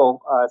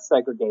legal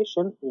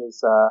segregation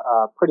is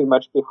pretty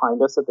much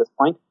behind us at this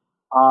point,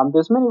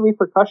 there's many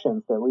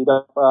repercussions that lead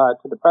up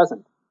to the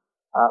present.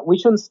 We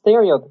shouldn't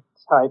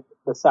stereotype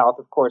the South,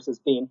 of course, as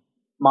being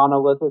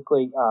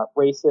monolithically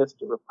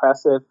racist,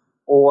 repressive,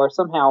 or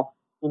somehow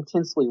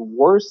intensely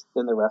worse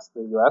than the rest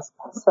of the U.S.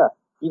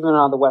 Even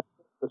on the West,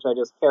 which I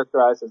just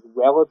characterized as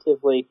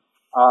relatively,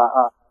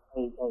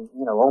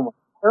 almost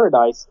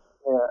paradise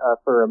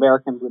for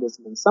American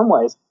Buddhism in some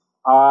ways.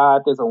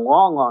 There's a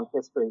long, long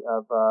history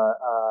of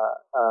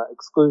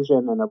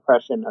exclusion and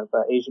oppression of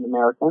Asian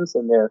Americans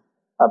and their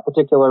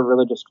particular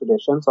religious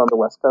traditions on the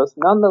West Coast.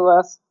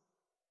 Nonetheless,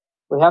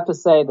 we have to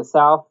say the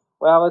South,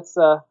 well, it's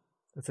a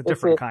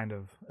different kind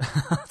of,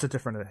 it's a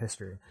different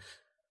history.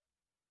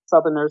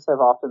 Southerners have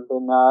often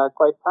been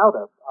quite proud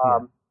of.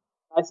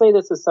 I say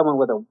this as someone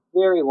with a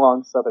very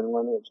long Southern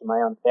lineage in my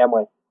own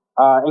family,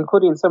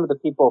 including some of the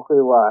people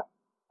who,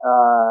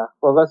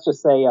 let's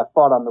just say,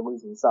 fought on the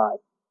losing side.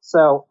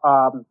 So,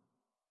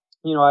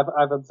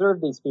 I've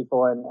observed these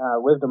people and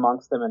lived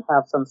amongst them and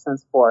have some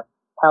sense for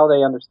how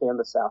they understand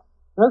the South.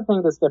 Another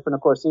thing that's different,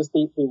 of course, is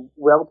the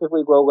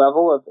relatively low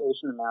level of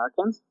Asian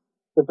Americans,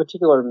 the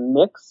particular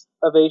mix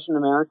of Asian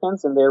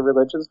Americans and their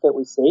religions that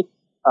we see.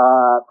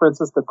 For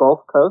instance, the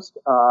Gulf Coast,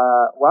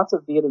 lots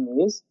of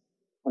Vietnamese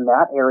in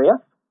that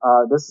area.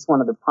 This is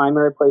one of the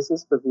primary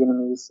places for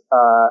Vietnamese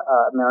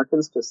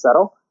Americans to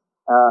settle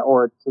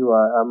or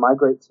to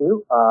migrate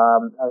to,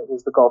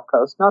 is the Gulf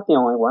Coast. Not the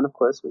only one, of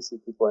course. We see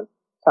people in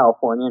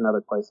California and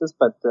other places,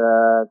 but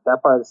that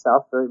part of the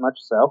South very much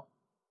so.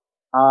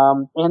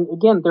 And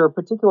again, there are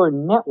particular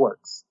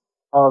networks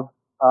of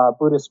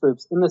Buddhist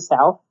groups in the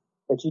South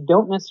that you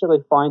don't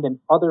necessarily find in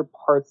other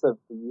parts of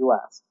the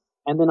U.S.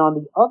 And then on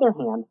the other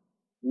hand,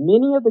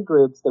 many of the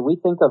groups that we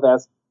think of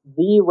as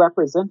the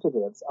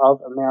representatives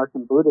of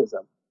American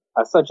Buddhism,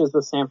 such as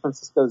the San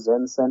Francisco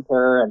Zen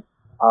Center and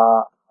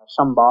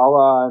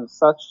Shambhala and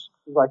such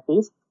like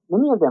these,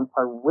 many of them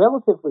are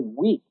relatively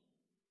weak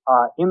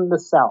in the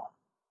South.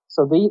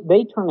 So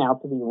they turn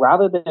out to be,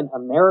 rather than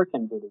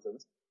American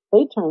Buddhisms,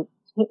 they turn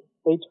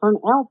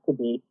out to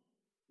be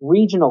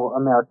regional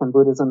American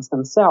Buddhisms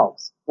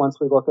themselves once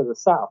we look at the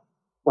South.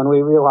 When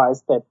we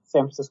realize that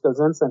San Francisco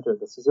Zen Center,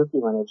 the Suzuki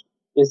lineage,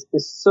 is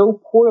so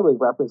poorly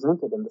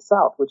represented in the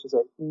South, which is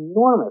an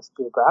enormous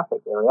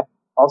geographic area,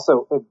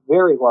 also a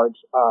very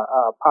large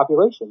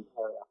population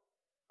area.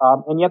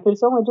 And yet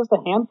there's only just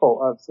a handful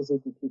of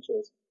Suzuki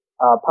teachers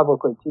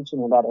publicly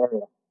teaching in that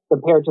area,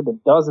 compared to the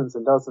dozens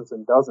and dozens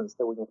and dozens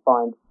that we can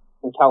find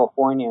in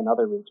California and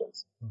other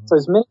regions. Mm-hmm. So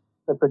there's many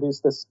that produce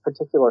this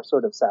particular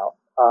sort of South.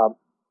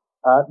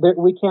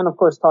 We can, of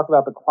course, talk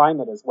about the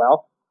climate as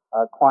well.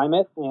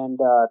 Climate and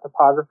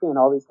topography and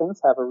all these things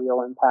have a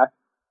real impact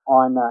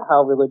on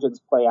how religions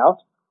play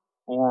out.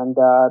 And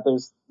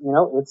there's,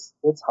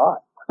 it's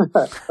hot.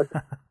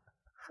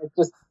 It's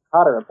just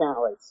hotter,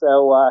 apparently.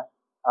 So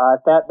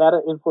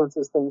that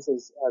influences things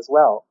as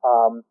well.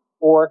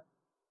 Or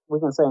we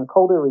can say in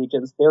colder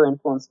regions, they're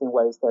influenced in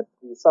ways that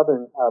the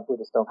Southern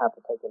Buddhists don't have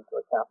to take into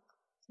account.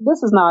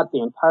 This is not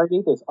the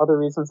entirety. There's other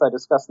reasons I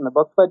discuss in the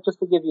book, but just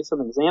to give you some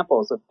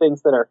examples of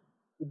things that are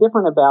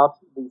different about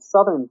the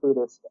Southern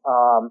Buddhist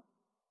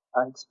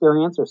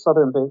experience or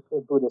Southern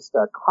Buddhist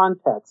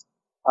context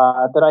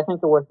that I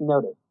think are worth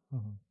noting.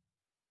 Mm-hmm.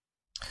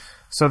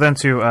 So then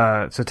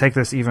to take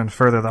this even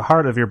further, the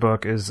heart of your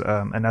book is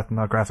an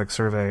ethnographic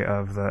survey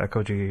of the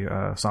Ekoji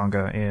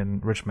Sangha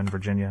in Richmond,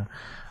 Virginia.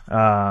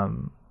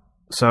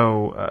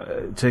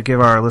 So to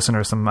give our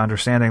listeners some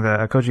understanding, the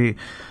Ekoji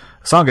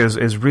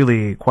Sangha is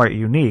really quite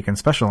unique and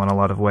special in a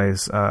lot of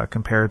ways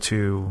compared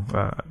to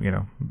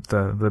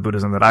the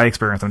Buddhism that I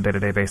experience on a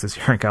day-to-day basis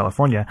here in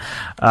California,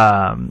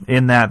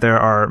 in that there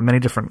are many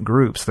different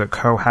groups that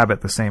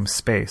cohabit the same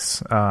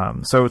space.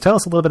 So tell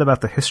us a little bit about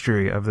the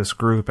history of this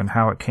group and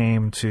how it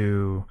came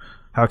to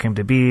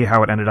be,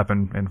 how it ended up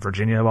in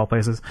Virginia of all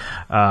places,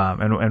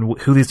 and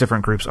who these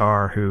different groups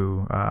are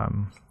who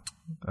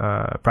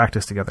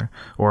practice together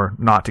or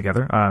not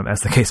together,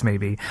 as the case may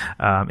be,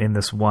 in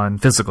this one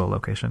physical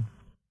location.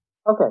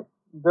 Okay,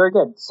 very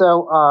good.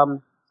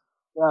 So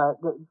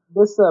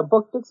this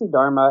book, Dixie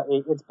Dharma,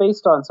 it's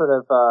based on sort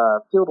of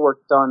field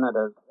work done at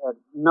a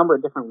number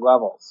of different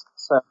levels.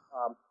 So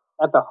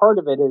at the heart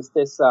of it is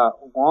this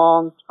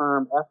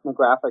long-term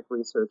ethnographic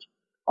research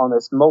on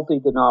this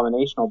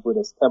multi-denominational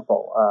Buddhist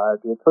temple,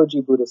 the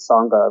Ekoji Buddhist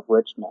Sangha of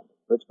Richmond,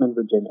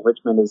 Virginia.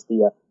 Richmond is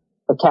the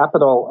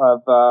capital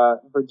of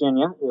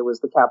Virginia. It was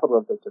the capital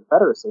of the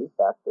Confederacy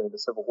back during the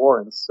Civil War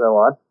and so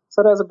on.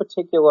 So it has a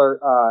particular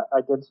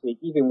identity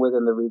even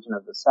within the region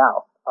of the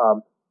South.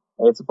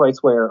 It's a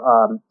place where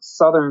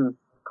Southern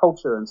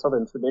culture and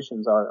Southern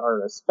traditions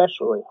are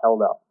especially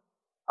held up.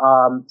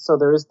 So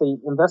there is the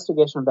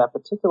investigation of that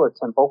particular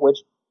temple,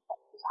 which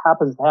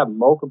happens to have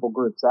multiple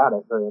groups at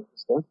it. Very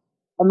interesting.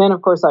 And then,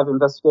 of course, I've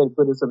investigated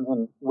Buddhism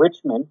in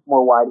Richmond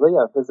more widely.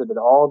 I've visited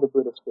all the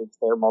Buddhist groups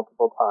there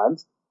multiple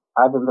times.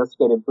 I've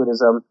investigated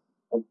Buddhism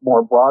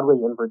more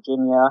broadly in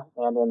Virginia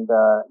and in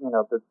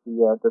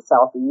the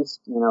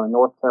Southeast, in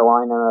North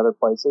Carolina and other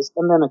places,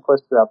 and then, of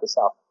course, throughout the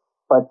South.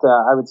 But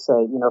I would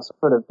say,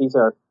 sort of these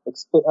are,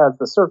 as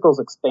the circles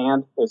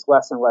expand, there's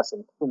less and less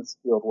intense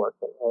field work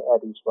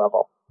at each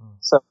level.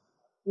 So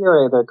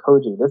here at the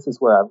Koji, this is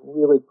where I've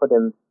really put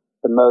in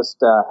the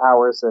most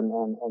hours and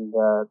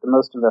the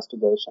most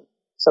investigation.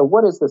 So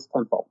what is this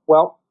temple?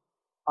 Well,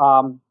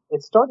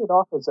 it started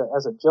off as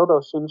a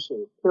Jodo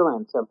Shinshu Pure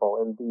Land temple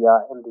in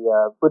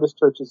the Buddhist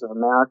Churches of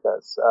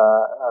America's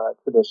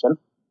tradition.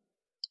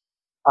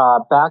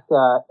 Back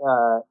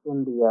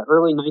in the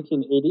early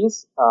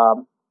 1980s,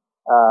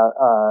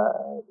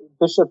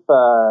 Bishop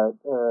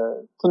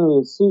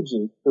Kinryu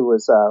Tsuji, who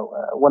was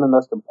one of the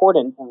most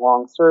important and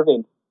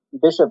long-serving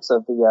bishops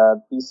of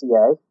the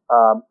BCA,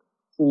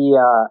 he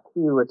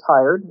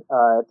retired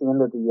at the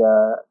end of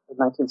the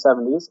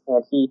 1970s,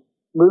 and he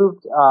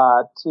moved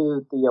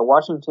to the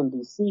Washington,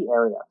 D.C.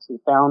 area. So he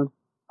found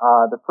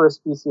the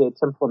first BCA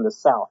temple in the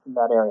South, in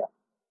that area.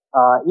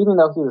 Even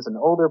though he was an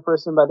older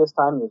person by this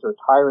time, he was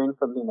retiring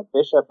from being a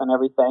bishop and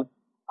everything.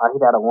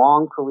 He'd had a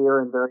long career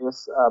in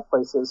various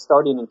places,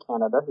 starting in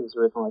Canada. He was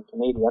originally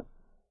Canadian.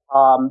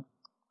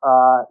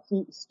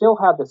 He still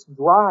had this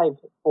drive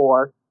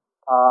for,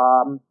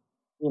 what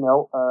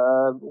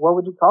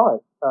would you call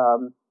it?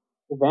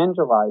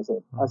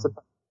 Evangelizing, as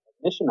opposed to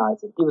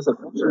missionizing. He was a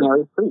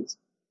missionary priest,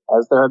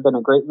 as there have been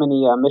a great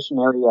many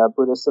missionary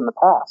Buddhists in the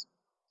past.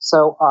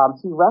 So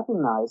he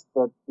recognized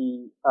that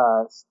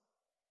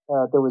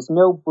there was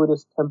no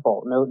Buddhist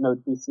temple, no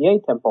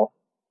BCA temple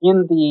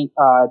in the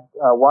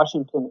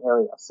Washington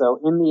area, so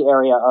in the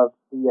area of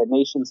the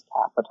nation's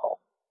capital.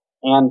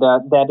 And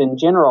that in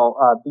general,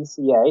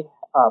 BCA,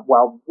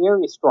 while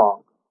very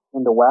strong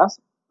in the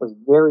West, was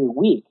very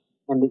weak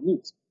in the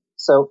East.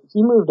 So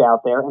he moved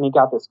out there and he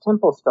got this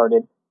temple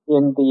started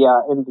in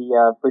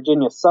the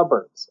Virginia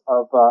suburbs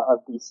of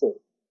BC.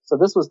 So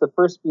this was the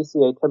first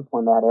BCA temple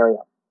in that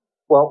area.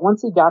 Well,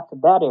 once he got to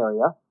that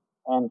area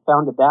and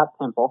founded that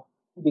temple,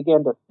 he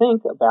began to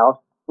think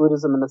about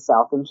Buddhism in the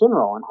South in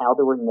general and how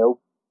there were no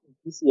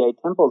BCA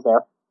temples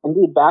there.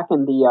 Indeed, back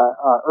in the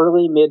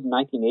early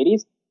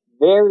mid-1980s,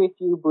 very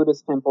few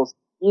Buddhist temples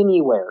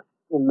anywhere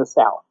in the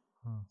South.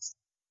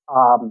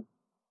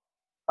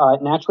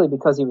 Naturally,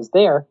 because he was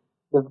there,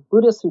 the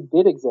Buddhists who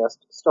did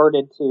exist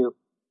started to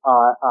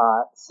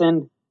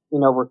send,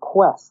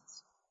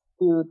 requests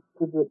to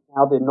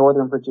the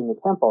Northern Virginia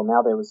Temple.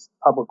 Now that it was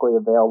publicly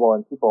available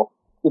and people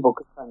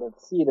could kind of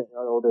see that,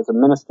 there's a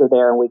minister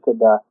there and we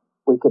could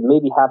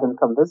maybe have him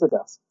come visit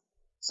us.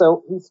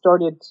 So he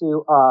started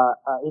to,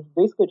 he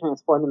basically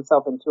transformed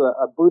himself into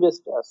a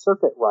Buddhist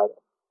circuit rider,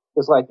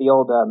 just like the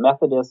old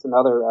Methodists and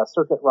other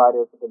circuit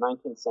riders of the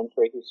 19th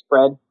century who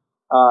spread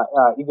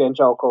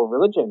evangelical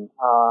religion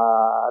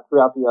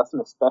throughout the U.S.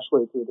 and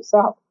especially through the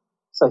South.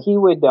 So he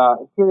would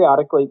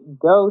periodically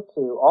go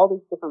to all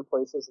these different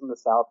places in the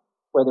South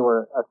where there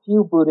were a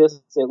few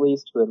Buddhists, at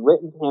least, who had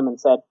written to him and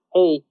said,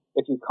 hey,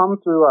 if you come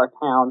through our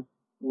town,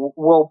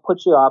 we'll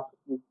put you up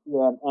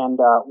and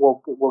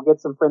we'll get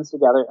some friends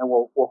together and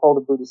we'll hold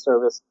a Buddhist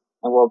service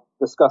and we'll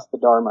discuss the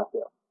Dharma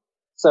here.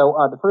 So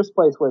the first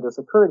place where this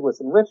occurred was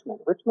in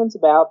Richmond. Richmond's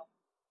about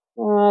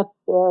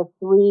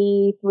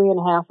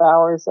 3.5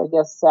 hours, I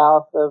guess,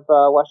 south of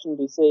Washington,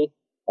 D.C.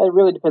 It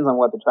really depends on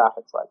what the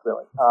traffic's like,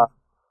 really.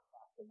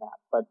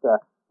 But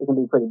it can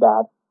be pretty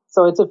bad.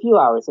 So it's a few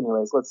hours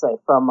anyways, let's say,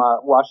 from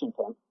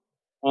Washington.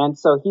 And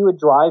so he would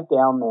drive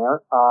down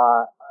there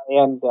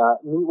and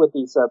meet with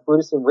these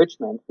Buddhists in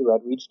Richmond who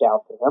had reached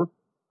out to him.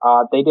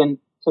 They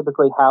didn't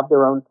typically have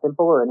their own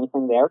temple or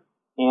anything there.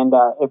 And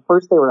at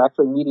first they were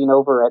actually meeting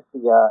over at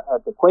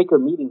the Quaker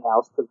meeting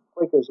house, because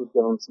Quakers would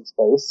give them some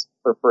space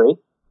for free.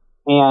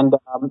 And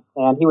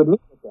he would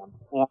meet with them.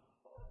 And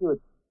he would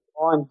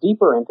go on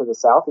deeper into the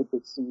South. He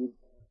could see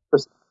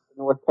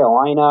North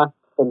Carolina,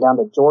 then down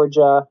to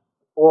Georgia,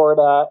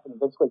 Florida, and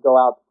eventually go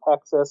out to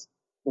Texas,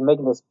 and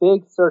making this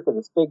big circuit,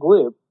 this big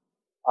loop,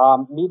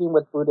 meeting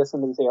with Buddhists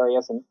in these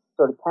areas and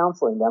sort of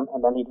counseling them,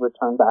 and then he'd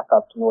return back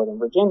up to Northern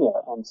Virginia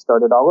and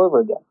start it all over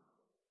again.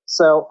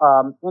 So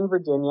in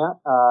Virginia,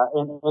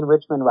 in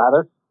Richmond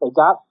rather, they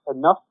got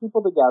enough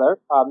people together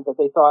that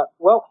they thought,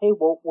 well, hey,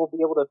 we'll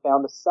be able to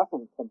found a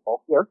second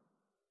temple here,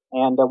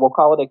 and we'll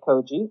call it a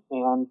Koji.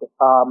 And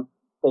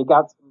they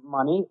got some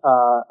money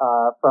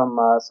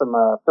from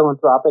some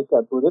philanthropic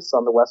Buddhists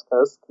on the West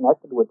Coast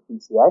connected with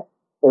BCA.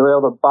 They were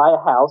able to buy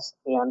a house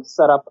and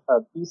set up a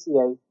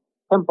BCA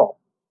temple.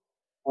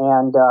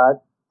 And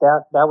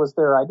that was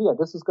their idea.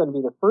 This is going to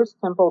be the first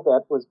temple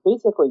that was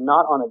basically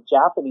not on a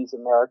Japanese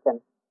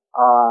American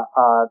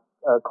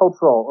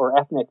cultural or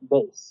ethnic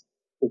base,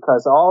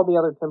 because all the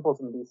other temples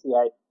in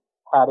BCA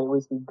had at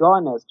least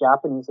begun as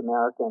Japanese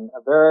American,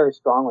 very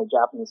strongly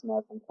Japanese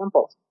American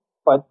temples.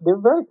 But there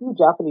are very few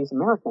Japanese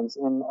Americans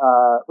in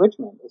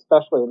Richmond,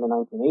 especially in the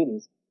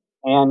 1980s.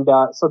 And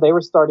so they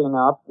were starting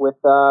up with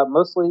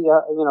mostly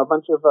a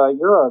bunch of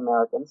Euro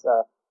Americans,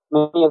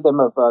 many of them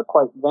of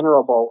quite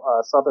venerable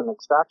Southern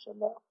extraction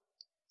there.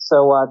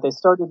 So they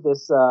started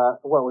this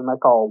what we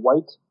might call a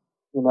white,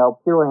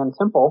 Pure Land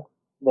temple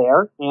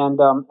there, and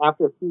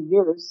after a few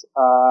years,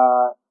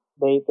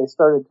 they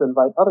started to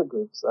invite other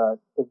groups to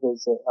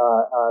visit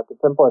the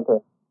temple and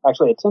to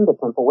actually attend the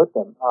temple with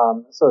them.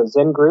 So a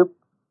Zen group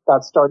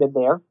got started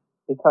there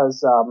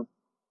because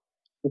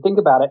you think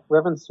about it,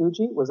 Reverend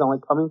Suji was only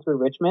coming through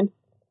Richmond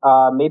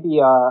maybe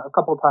a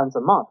couple times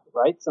a month,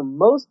 right? So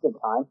most of the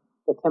time,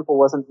 the temple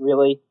wasn't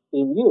really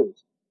being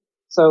used.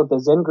 So the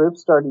Zen group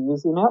started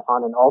using it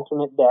on an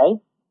alternate day,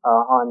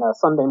 on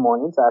Sunday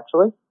mornings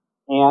actually.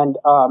 And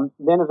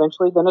then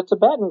eventually a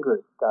Tibetan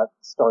group got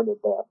started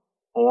there.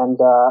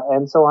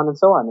 And so on and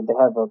so on. And they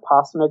have a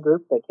Vipassana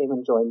group that came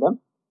and joined them.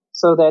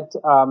 So that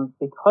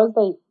because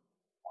they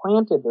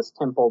planted this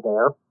temple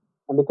there,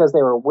 and because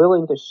they were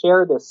willing to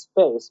share this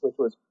space, which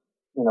was,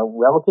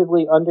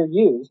 relatively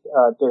underused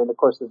during the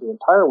course of the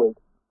entire week,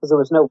 because there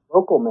was no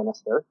local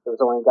minister, there was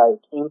only a guy who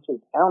came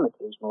through town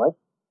occasionally,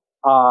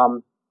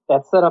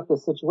 that set up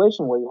this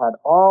situation where you had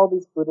all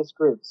these Buddhist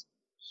groups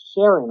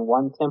sharing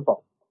one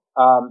temple.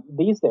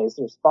 These days,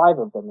 there's 5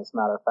 of them, as a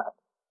matter of fact.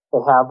 They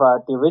have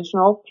the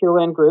original Pure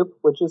Land group,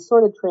 which is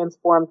sort of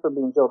transformed from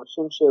being Jodo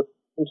Shinshu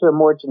into a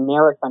more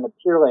generic kind of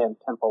Pure Land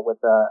temple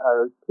with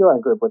a Pure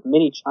Land group with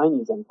many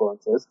Chinese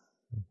influences.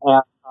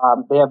 And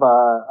they have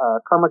a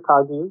Karma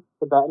Kagyu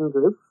Tibetan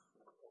group,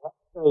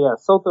 a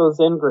Soto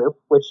Zen group,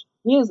 which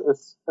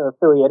is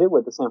affiliated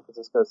with the San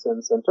Francisco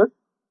Zen Center.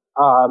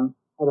 And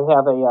they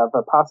have a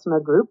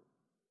Vipassana group.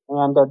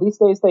 And these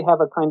days they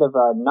have a kind of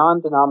a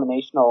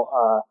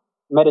non-denominational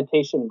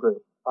meditation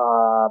group,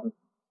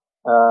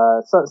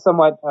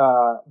 somewhat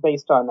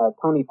based on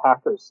Toni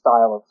Packer's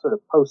style of sort of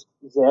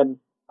post-Zen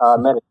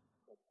meditation,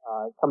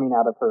 coming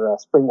out of her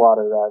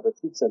Springwater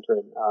Retreat Center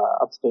in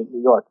upstate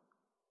New York.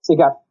 So you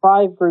got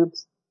 5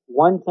 groups,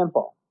 1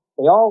 temple.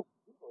 They all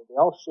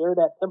share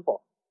that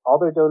temple. All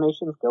their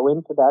donations go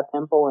into that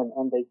temple,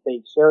 and they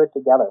share it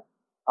together.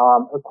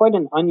 Quite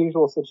an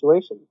unusual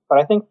situation, but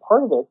I think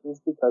part of it is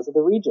because of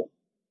the region.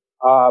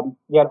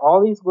 You had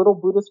all these little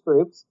Buddhist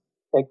groups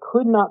that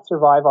could not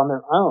survive on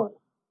their own.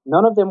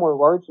 None of them were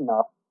large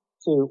enough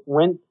to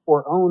rent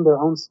or own their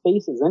own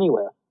spaces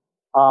anywhere.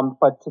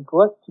 But to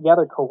get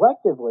together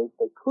collectively,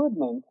 they could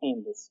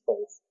maintain this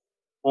space.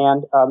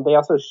 And they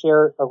also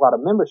share a lot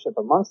of membership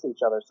amongst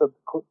each other. So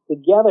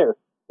together,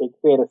 they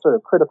create a sort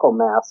of critical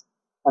mass,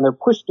 and they're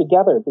pushed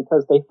together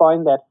because they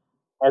find that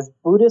as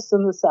Buddhists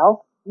in the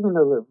South, even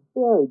though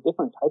they're very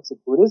different types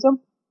of Buddhism,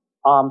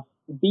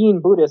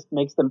 being Buddhist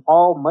makes them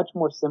all much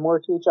more similar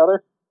to each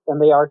other than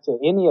they are to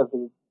any of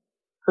the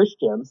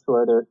Christians who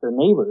are their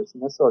neighbors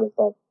and this sort of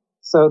thing.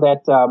 So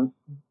that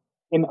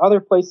in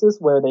other places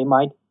where they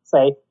might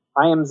say,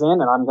 I am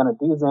Zen and I'm going to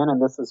do Zen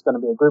and this is going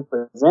to be a group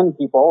for Zen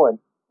people and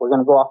we're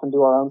going to go off and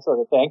do our own sort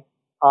of thing.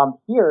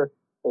 Here,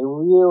 they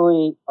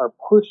really are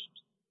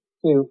pushed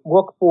to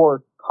look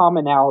for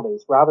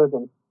commonalities rather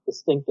than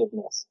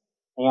distinctiveness.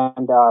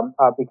 And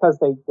because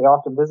they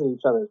often visit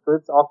each other's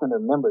groups, often they're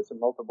members of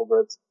multiple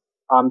groups,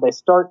 they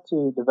start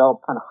to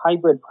develop kind of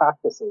hybrid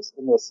practices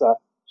in this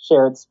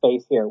shared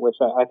space here, which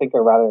I think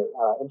are rather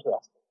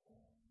interesting.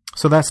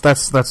 So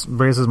that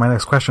raises my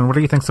next question. What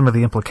do you think some of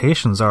the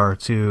implications are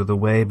to the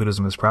way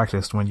Buddhism is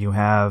practiced when you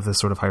have this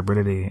sort of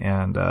hybridity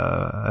and,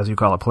 as you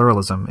call it,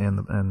 pluralism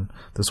in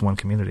this one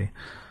community?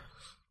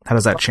 How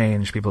does that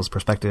change people's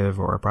perspective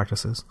or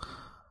practices?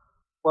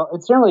 Well,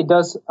 it certainly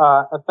does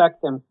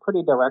affect them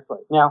pretty directly.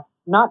 Now,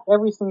 not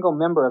every single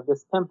member of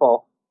this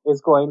temple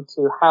is going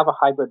to have a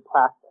hybrid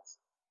practice.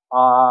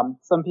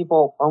 Some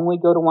people only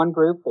go to one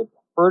group. They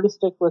prefer to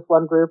stick with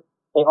one group.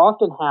 They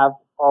often have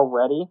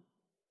already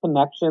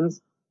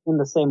connections in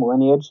the same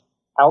lineage.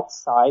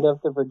 outside of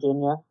the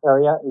Virginia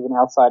area, even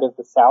outside of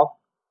the South.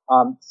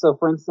 So,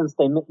 for instance,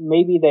 they moved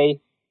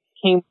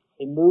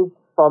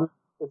from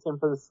the San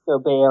Francisco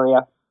Bay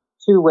Area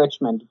to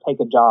Richmond to take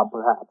a job,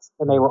 perhaps,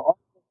 and they were all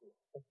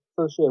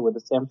associated with the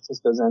San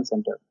Francisco Zen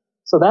Center.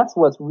 So that's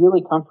what's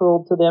really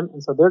comfortable to them,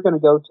 and so they're going to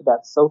go to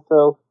that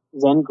Soto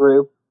Zen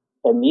group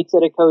that meets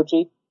at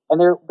Ekoji, and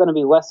they're going to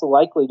be less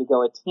likely to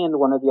go attend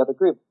one of the other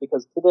groups,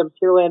 because to them,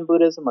 Pure Land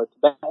Buddhism or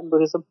Tibetan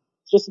Buddhism,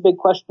 it's just a big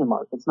question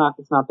mark. It's not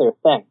their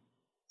thing.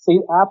 So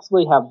you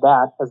absolutely have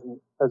that as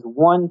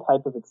one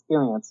type of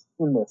experience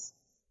in this.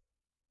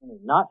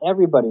 Not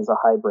everybody's a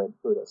hybrid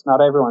Buddhist.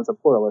 Not everyone's a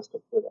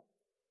pluralistic Buddhist.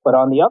 But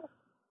on the other,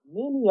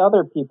 many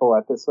other people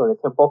at this sort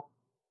of temple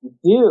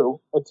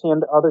do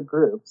attend other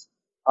groups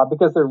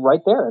because they're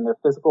right there in their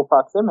physical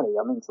proximity.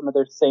 I mean, some of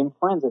their same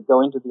friends are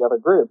going to the other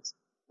groups.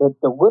 The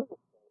wood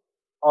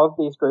of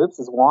these groups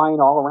is lying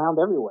all around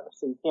everywhere,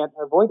 so you can't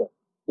avoid it.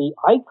 The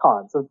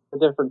icons of the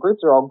different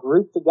groups are all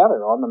grouped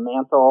together on the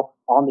mantle,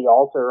 on the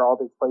altar, all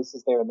these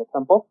places there in the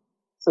temple.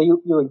 So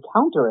you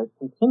encounter it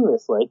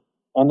continuously.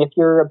 And if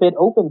you're a bit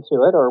open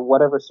to it, or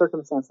whatever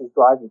circumstances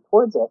drive you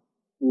towards it,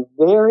 you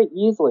very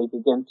easily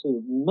begin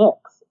to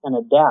mix and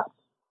adapt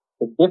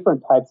the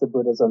different types of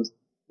Buddhisms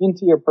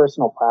into your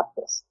personal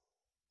practice.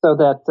 So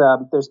that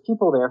there's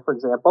people there, for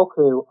example,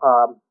 who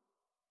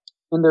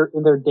in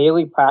their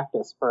daily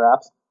practice,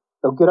 perhaps,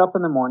 they'll get up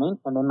in the morning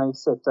and they may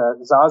sit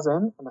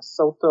zazen in a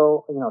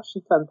Soto,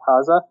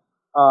 shikantaza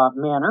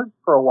manner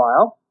for a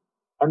while,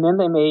 and then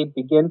they may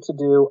begin to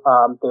do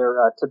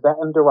their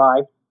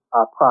Tibetan-derived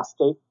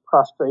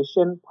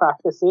prostration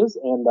practices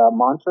and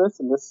mantras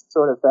and this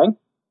sort of thing.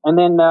 And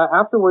then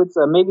afterwards,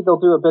 maybe they'll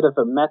do a bit of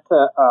a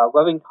metta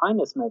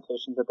loving-kindness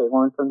meditation that they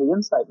learned from the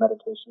Insight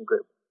Meditation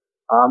group.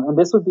 And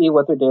this would be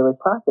what their daily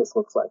practice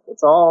looks like.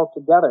 It's all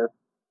together,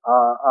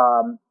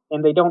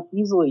 and they don't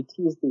easily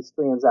tease these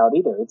strands out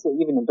either. It's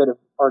even a bit of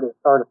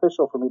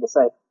artificial for me to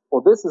say,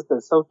 well, this is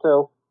the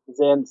Soto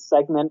Zen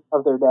segment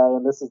of their day,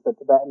 and this is the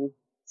Tibetan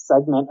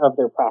segment of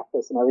their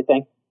practice and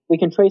everything. We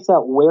can trace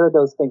out where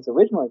those things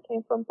originally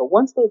came from, but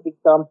once they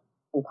become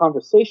in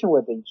conversation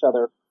with each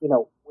other,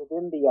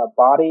 within the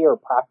body or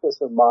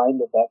practice or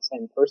mind of that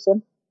same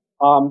person,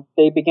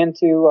 they begin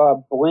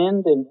to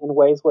blend in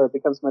ways where it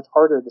becomes much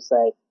harder to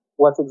say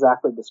what's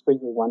exactly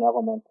discretely one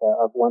element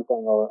of one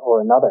thing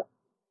or another.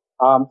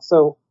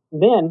 So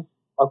then,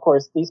 of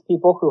course, these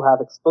people who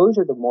have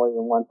exposure to more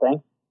than one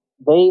thing,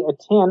 they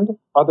attend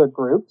other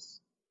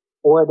groups,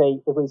 or they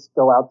at least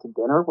go out to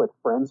dinner with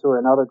friends who are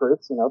in other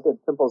groups. The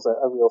temple's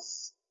a real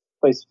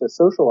place to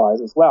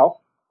socialize as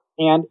well.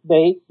 And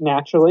they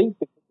naturally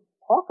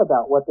talk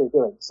about what they're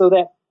doing. So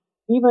that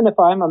even if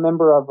I'm a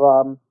member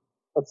of,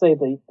 let's say,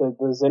 the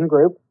Zen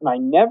group, and I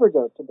never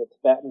go to the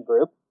Tibetan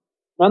group,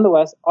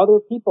 nonetheless, other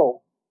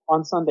people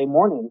on Sunday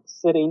morning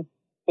sitting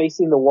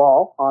facing the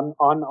wall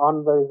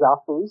on the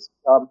zafus,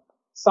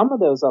 some of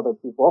those other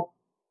people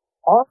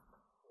are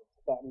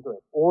the Tibetan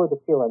group or the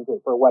Pure Land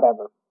group or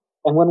whatever.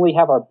 And when we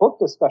have our book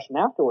discussion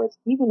afterwards,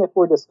 even if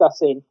we're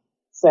discussing,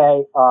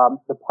 say,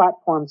 the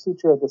Platform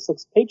Sutra of the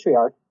Sixth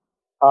Patriarch,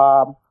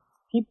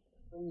 people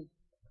bring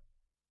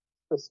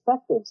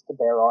perspectives to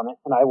bear on it,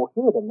 and I will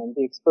hear them and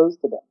be exposed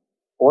to them.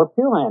 Or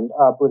Pure Land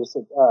Buddhist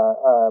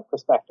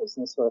perspectives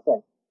and this sort of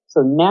thing.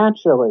 So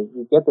naturally,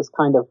 you get this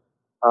kind of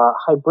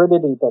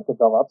hybridity that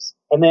develops.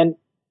 And then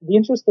the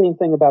interesting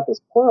thing about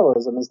this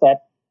pluralism is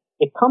that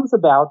it comes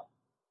about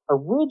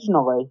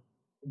originally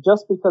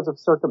just because of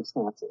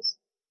circumstances.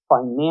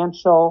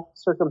 Financial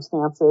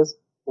circumstances,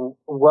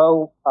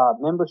 low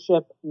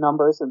membership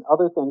numbers, and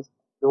other things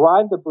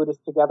drive the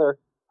Buddhists together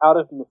out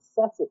of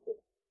necessity.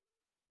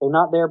 They're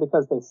not there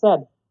because they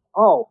said,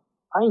 oh,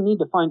 I need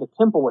to find a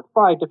temple with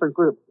 5 different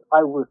groups. I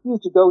refuse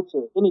to go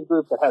to any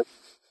group that has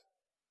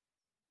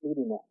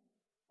meeting that.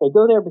 They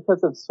go there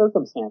because of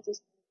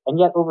circumstances. And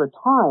yet over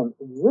time,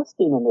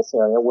 existing in this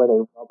area where they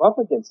rub up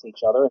against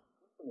each other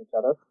and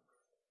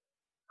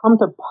come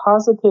to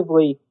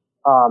positively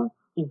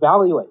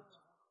evaluate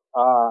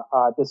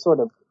this sort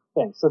of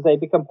thing. So they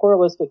become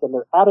pluralistic in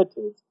their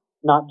attitudes,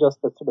 not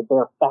just the sort of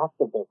bare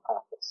fact of their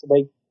practice. So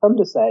they come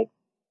to say,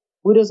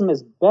 Buddhism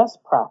is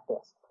best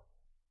practiced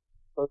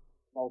for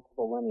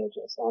multiple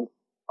lineages. And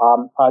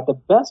the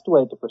best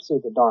way to pursue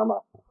the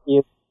Dharma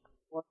is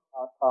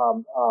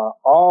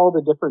all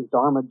the different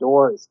Dharma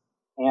doors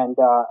and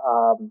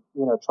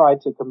try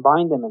to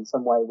combine them in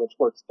some way which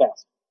works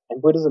best.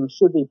 And Buddhism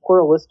should be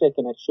pluralistic,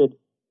 and it should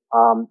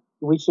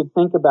we should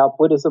think about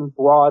Buddhism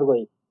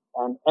broadly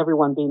and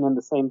everyone being in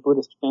the same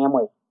Buddhist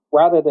family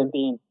rather than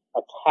being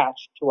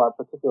attached to our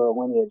particular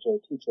lineage or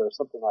teacher or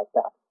something like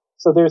that.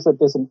 So there's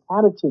an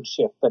attitude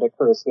shift that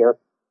occurs here,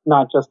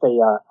 not just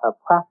a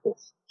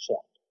practice shift.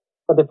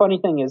 But the funny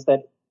thing is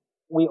that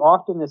we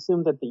often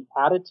assume that the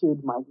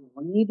attitude might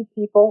lead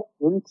people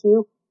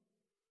into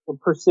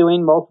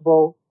pursuing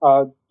multiple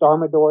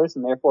Dharma doors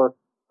and therefore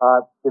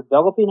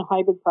developing a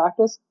hybrid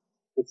practice.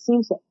 It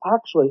seems to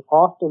actually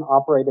often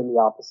operate in the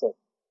opposite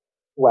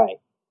way.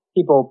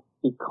 People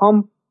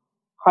become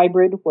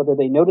hybrid, whether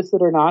they notice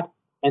it or not,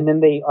 and then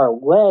they are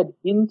led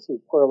into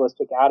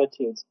pluralistic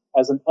attitudes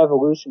as an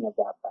evolution of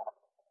that fact.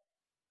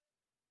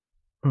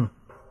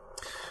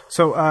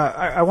 So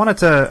I wanted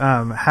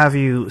to have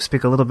you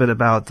speak a little bit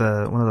about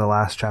one of the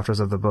last chapters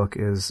of the book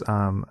is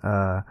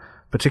a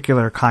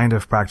particular kind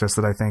of practice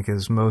that I think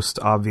is most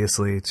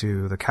obviously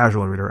to the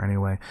casual reader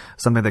anyway,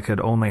 something that could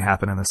only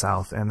happen in the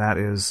South, and that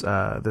is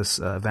this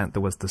event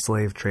that was the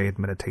slave trade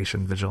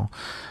meditation vigil.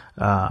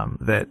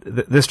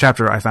 This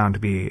chapter I found to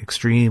be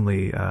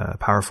extremely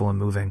powerful and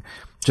moving,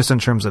 just in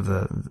terms of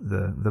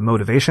the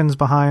motivations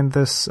behind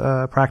this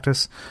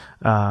practice.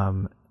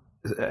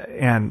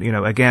 And,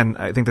 again,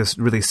 I think this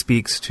really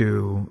speaks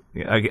to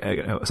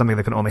something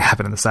that can only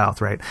happen in the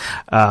South, right?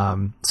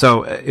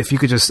 So if you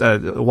could just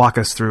walk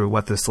us through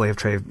what the slave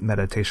trade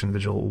meditation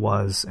vigil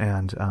was,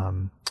 and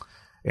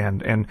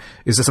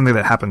is this something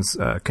that happens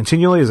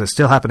continually? Is it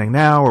still happening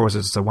now, or was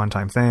it just a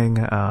one-time thing?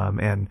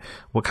 And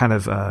what kind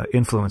of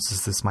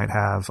influences this might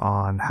have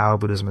on how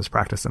Buddhism is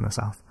practiced in the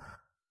South?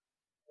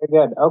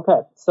 Very good.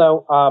 Okay.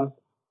 So,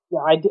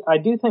 I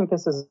do think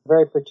this is a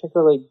very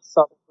particularly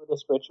subtle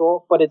Buddhist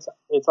ritual, but it's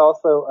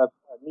also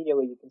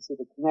immediately you can see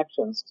the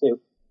connections to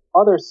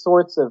other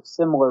sorts of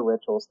similar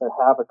rituals that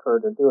have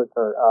occurred or do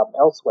occur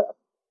elsewhere.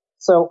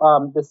 So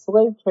the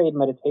slave trade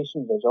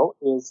meditation vigil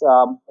is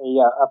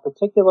a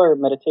particular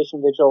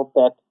meditation vigil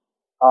that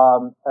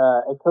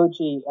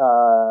Ekoji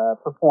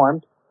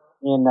performed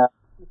in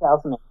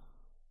 2008.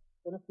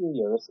 It's been a few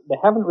years. They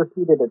haven't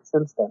repeated it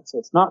since then, so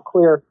it's not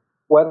clear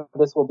whether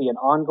this will be an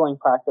ongoing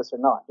practice or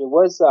not. It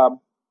was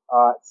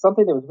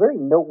something that was very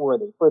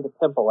noteworthy for the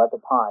temple at the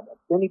time.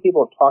 Many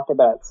people have talked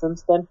about it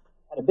since then.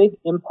 Had a big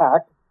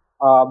impact,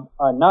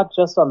 not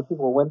just on the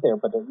people who went there,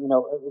 but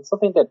it's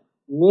something that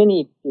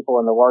many people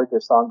in the larger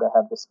Sangha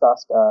have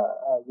discussed,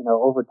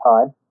 over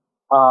time.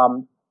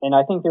 And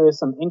I think there is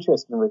some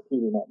interest in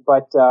repeating it,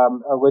 but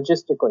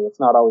logistically, it's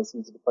not always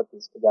easy to put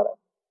these together.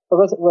 So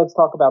let's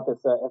talk about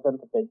this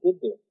event that they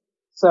did do.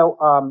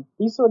 So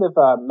these sort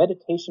of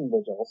meditation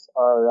vigils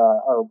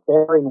are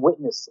bearing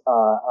witness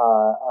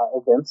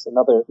events.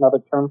 Another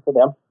term for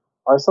them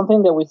are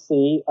something that we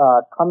see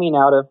coming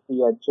out of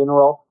the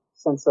general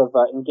sense of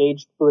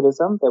engaged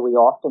Buddhism that we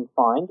often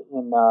find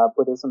in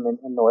Buddhism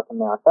in North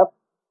America.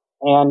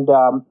 And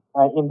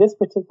in this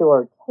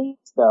particular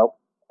case, though,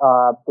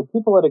 the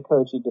people at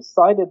Ekoji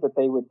decided that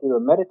they would do a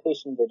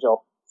meditation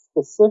vigil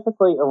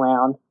specifically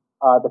around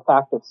the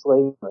fact of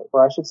slavery,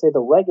 or I should say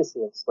the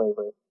legacy of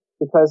slavery,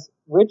 because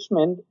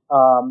Richmond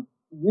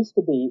used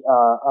to be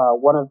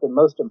one of the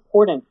most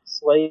important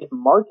slave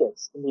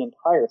markets in the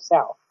entire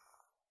South.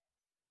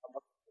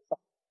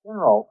 In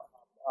general,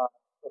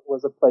 it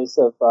was a place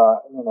of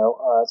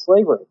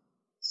slavery.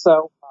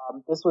 So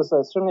this was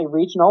certainly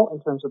regional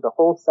in terms of the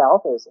whole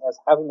South as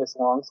having this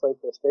long slave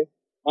history,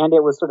 and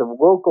it was sort of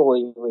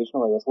locally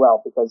regionally as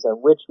well, because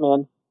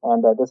Richmond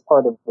and this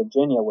part of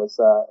Virginia was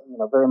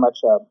very much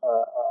a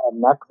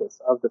nexus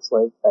of the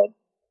slave trade.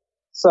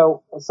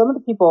 So some of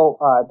the people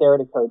there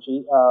at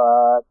Ekoji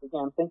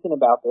began thinking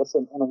about this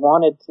and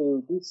wanted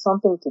to do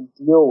something to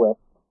deal with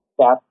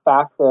that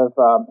fact of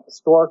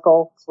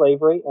historical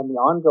slavery and the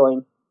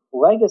ongoing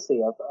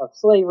legacy of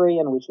slavery,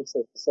 and we should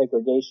say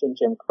segregation,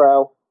 Jim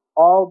Crow,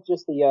 all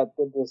just the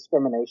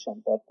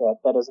discrimination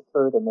that has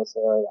occurred in this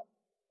area.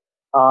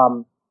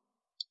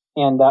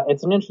 And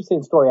it's an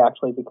interesting story,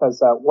 actually, because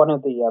one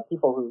of the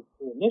people who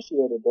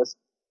initiated this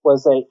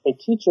was a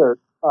teacher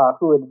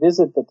who would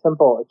visit the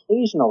temple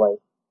occasionally,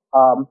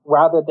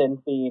 rather than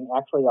being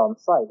actually on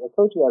site.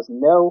 Ekoji has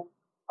no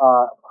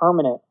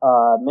permanent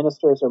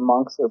ministers or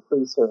monks or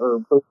priests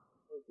or clergy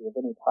of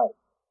any type.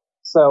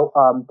 So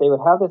they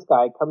would have this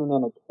guy coming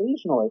in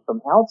occasionally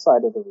from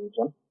outside of the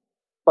region,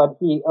 but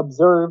he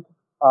observed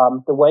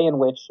the way in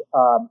which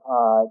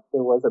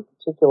there was a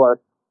particular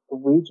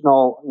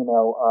regional,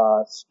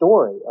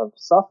 story of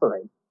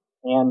suffering,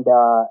 and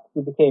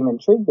he became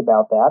intrigued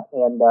about that.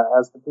 And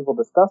as the people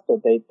discussed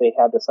it, they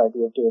had this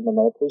idea of doing the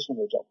meditation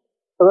vigil.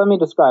 So let me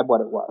describe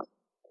what it was.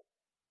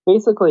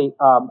 Basically,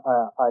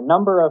 a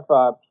number of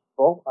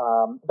people,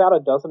 about a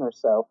dozen or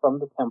so from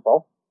the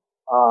temple,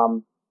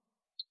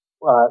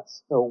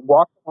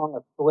 walked along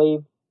a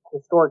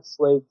historic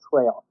slave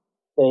trail.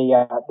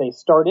 They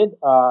started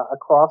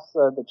across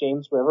the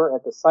James River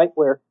at the site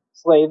where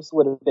slaves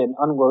would have been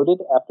unloaded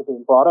after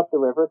being brought up the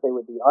river. They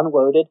would be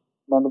unloaded,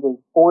 and then they'd be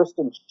forced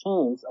in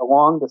chains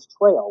along this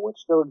trail, which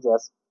still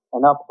exists,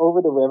 and up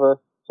over the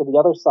river to the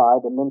other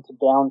side, and then to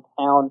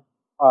downtown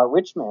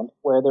Richmond,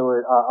 where there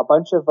were a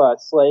bunch of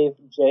slave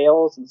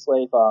jails and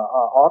slave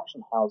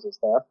auction houses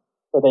there,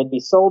 where they'd be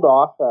sold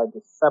off,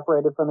 just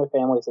separated from their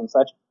families and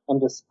such,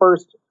 and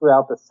dispersed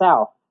throughout the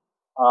South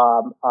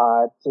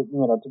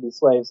to be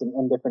slaves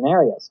in different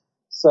areas.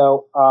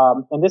 So,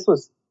 and this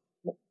was,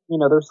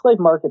 there's slave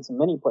markets in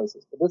many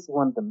places, but this is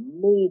one of the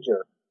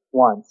major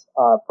ones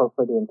for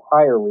the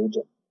entire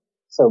region.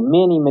 So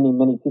many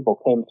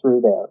people came through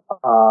there.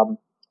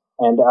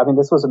 And I mean,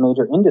 this was a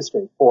major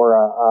industry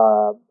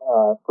for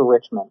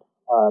Richmond,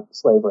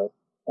 slavery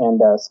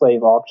and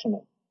slave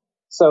auctioning.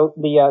 So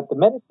the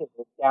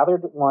meditators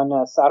gathered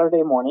one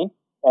Saturday morning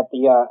at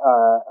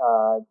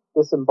the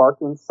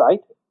disembarking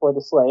site for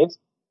the slaves,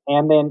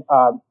 and then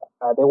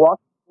they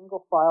walked a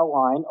single file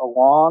line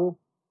along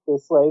the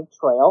slave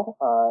trail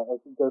as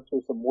you go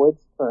through some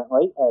woods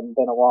currently, and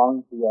then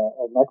along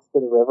the next to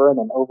the river, and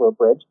then over a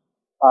bridge.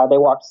 They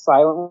walked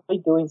silently,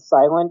 doing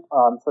silent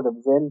sort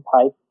of Zen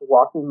type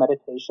walking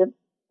meditation,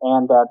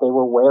 and they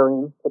were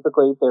wearing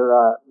typically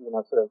their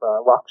sort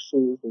of rock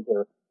shoes. These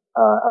are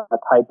a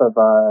type of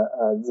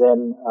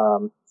Zen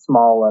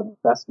small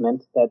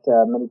vestment that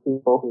many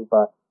people who've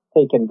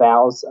taken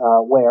vows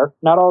wear.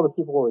 Not all the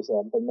people were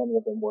Zen, but many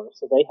of them were.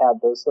 So they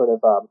had those sort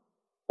of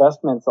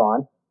vestments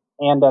on,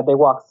 and they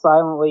walked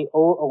silently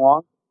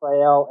along the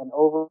trail and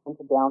over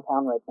into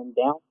downtown Richmond,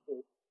 down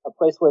to a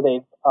place where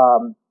they've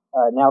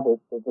now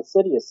the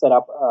city has set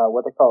up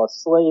what they call a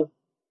slave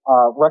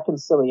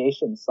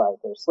reconciliation site,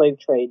 or slave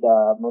trade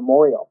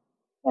memorial.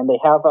 And they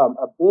have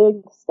a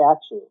big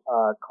statue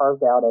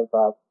carved out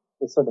of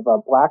this sort of a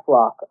black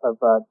rock of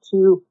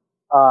two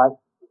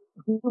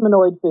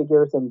humanoid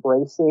figures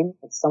embracing.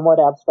 It's somewhat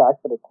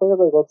abstract, but it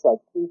clearly looks like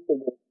two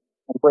figures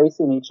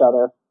embracing each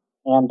other.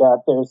 And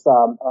there's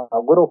a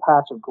little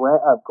patch of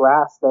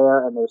grass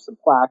there, and there's some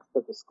plaques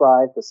that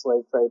describe the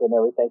slave trade and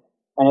everything.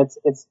 And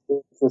it's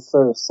this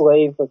sort of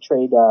slave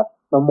trade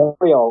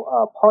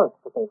memorial park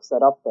that they've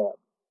set up there.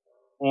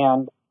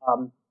 And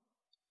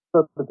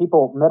so the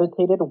people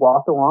meditated,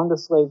 walked along the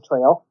slave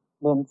trail,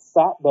 then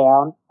sat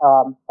down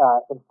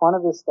in front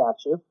of the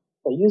statue.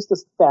 They used the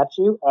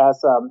statue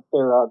as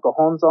their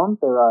gohonzon,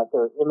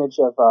 their image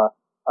of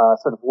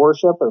sort of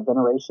worship or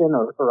veneration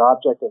or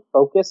object of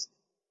focus.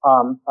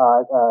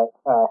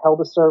 Held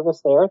a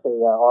service there. They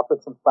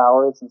offered some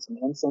flowers and some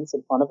incense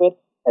in front of it,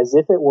 as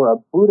if it were a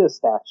Buddha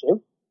statue,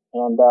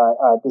 and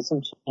did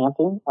some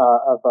chanting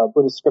of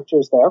Buddhist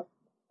scriptures there.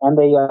 And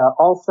they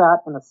all sat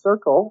in a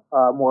circle,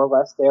 more or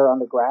less, there on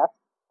the grass,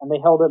 and they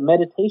held a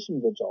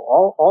meditation vigil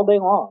all day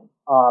long,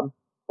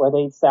 where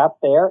they sat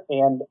there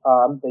and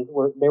they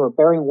were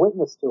bearing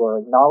witness to, or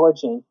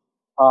acknowledging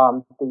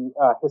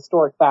the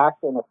historic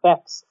fact and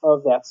effects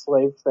of that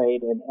slave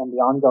trade and the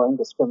ongoing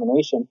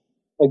discrimination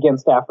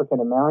against African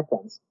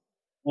Americans.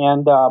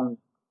 And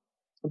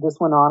this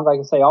went on, like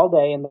I say, all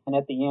day, and then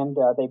at the end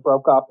they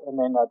broke up, and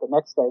then the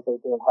next day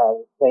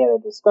they had a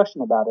discussion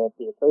about it at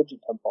the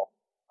Ekoji Temple.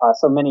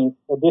 So many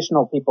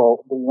additional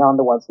people beyond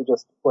the ones who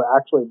just were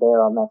actually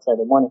there on that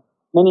Saturday morning.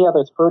 Many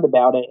others heard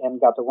about it and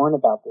got to learn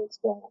about the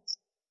experience.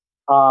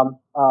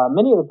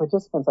 Many of the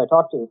participants I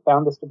talked to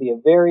found this to be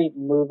a very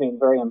moving,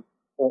 very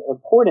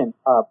important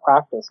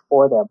practice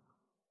for them.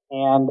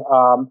 And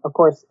of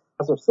course,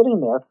 as they're sitting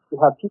there, you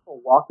have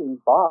people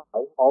walking by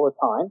all the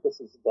time.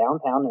 This is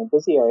downtown in a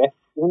busy area.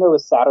 Even though it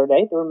was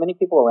Saturday, there were many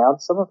people around.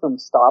 Some of them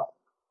stopped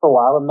for a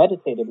while and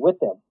meditated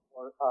with them,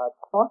 or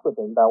talked with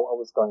them about what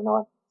was going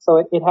on. So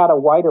it had a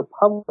wider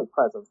public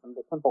presence than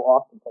the temple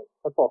often takes.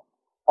 Temple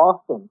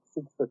often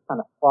seeks to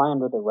kind of fly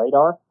under the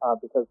radar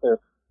because they're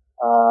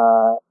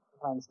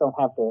sometimes don't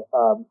have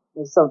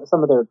the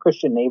some of their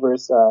Christian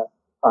neighbors are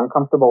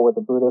uncomfortable with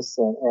the Buddhists,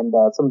 and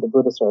some of the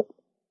Buddhists are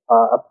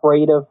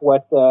afraid of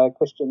what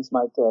Christians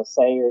might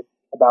say or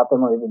about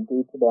them or even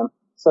do to them.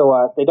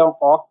 So they don't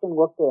often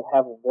look to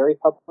have a very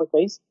public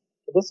base.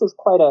 But this was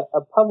quite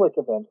a public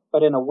event,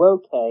 but in a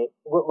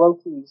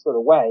low-key sort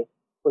of way.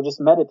 We're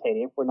just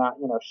meditating. We're not,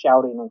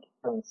 shouting and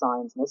carrying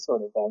signs and this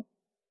sort of thing.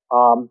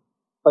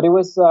 But it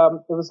was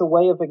a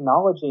way of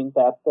acknowledging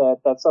that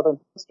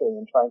Southern history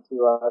and trying to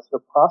sort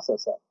of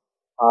process it.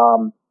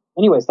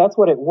 Anyways, that's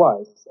what it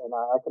was, and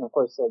I can of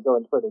course go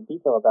into further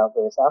detail about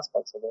various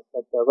aspects of it.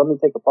 But let me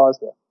take a pause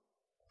here.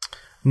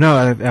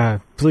 No,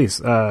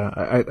 please.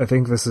 I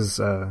think this is,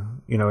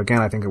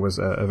 again, I think it was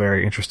a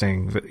very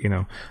interesting,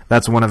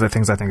 that's one of the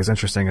things I think is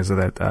interesting is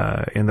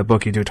that, in the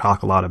book you do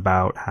talk a lot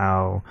about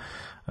how,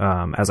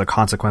 as a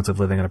consequence of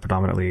living in a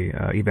predominantly,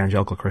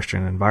 evangelical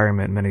Christian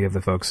environment, many of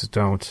the folks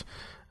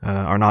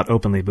are not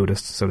openly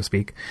Buddhist, so to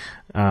speak.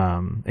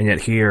 And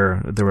yet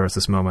here, there was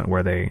this moment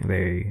where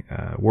they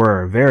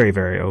were very,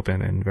 very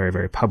open and very,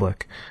 very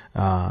public,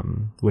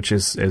 which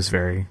is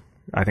very,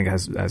 I think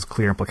has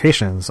clear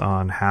implications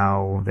on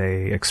how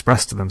they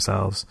expressed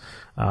themselves,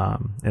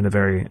 in a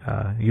very,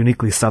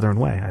 uniquely Southern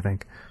way, I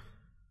think.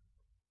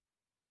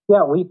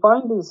 Yeah, we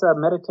find these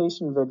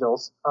meditation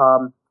vigils,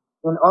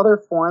 in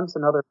other forms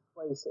in other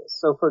places.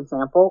 So, for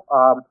example,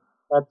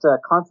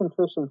 at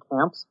concentration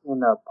camps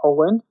in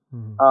Poland,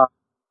 a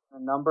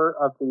number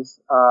of these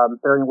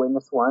bearing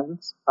witness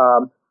ones.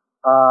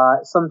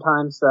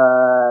 Sometimes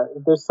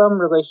there's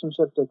some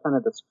relationship to kind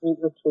of the street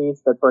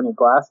retreats that Bernie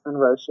Glassman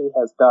Roshi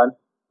has done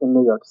in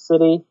New York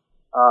City.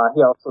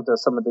 He also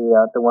does some of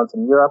the ones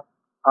in Europe.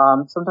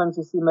 Sometimes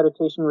you see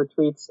meditation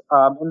retreats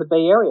in the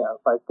Bay Area,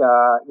 like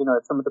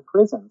at some of the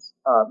prisons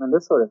and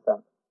this sort of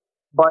thing.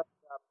 But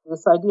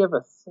this idea of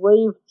a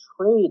slave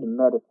trade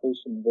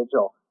meditation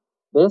vigil,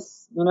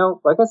 this,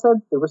 like I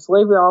said, there was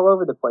slavery all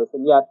over the place,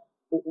 and yet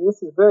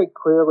this is very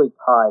clearly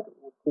tied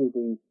to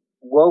the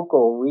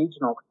local,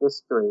 regional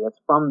history. It's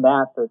from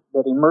that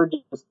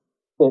emerges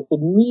the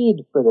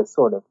need for this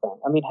sort of thing.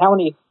 I mean, how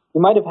many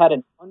you might have had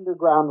an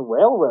Underground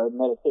Railroad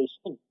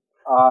meditation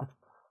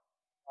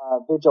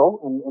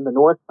vigil in the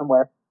north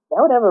somewhere.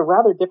 That would have a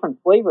rather different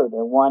flavor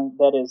than one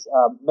that is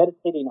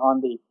meditating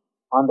on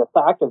the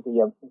fact of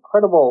the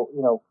incredible,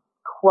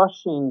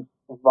 crushing,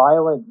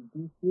 violent,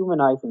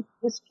 dehumanizing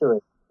history,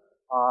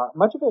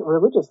 much of it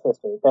religious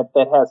history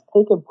that has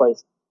taken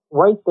place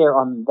right there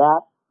on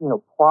that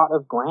plot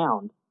of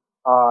ground,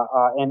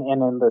 and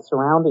in the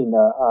surrounding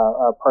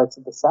parts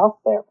of the South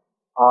there.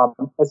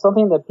 It's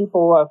something that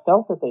people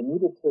felt that they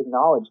needed to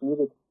acknowledge,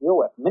 needed to deal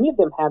with. Many of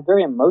them had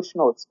very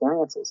emotional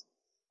experiences.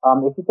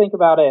 If you think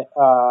about it,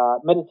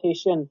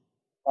 meditation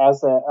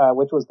as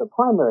which was the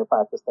primary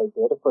practice they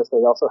did. Of course, they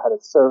also had a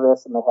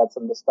service and they had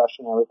some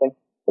discussion and everything.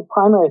 The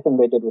primary thing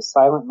they did was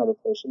silent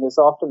meditation. There's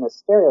often a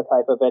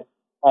stereotype of it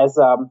as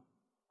a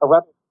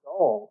rather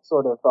dull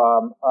sort of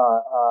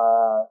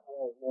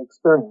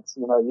experience.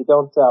 You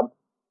don't.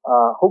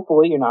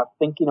 Hopefully, you're not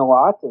thinking a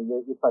lot, and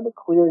you're trying to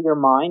clear your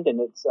mind, and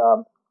it's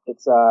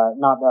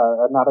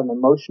not an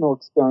emotional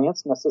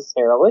experience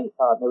necessarily.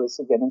 There was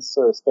again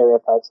sort of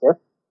stereotypes here.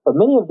 But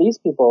many of these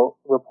people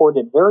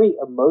reported very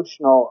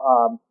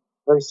emotional,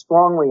 very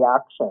strong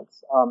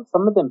reactions.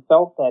 Some of them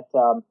felt that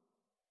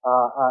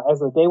as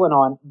the day went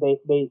on,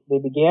 they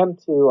began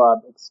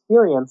to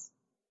experience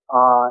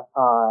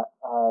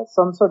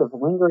some sort of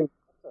lingering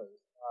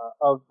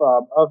of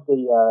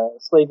the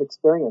slave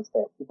experience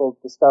there. People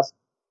discussed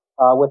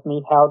with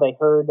me how they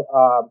heard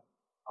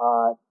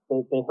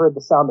they heard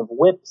the sound of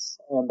whips,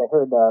 and they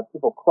heard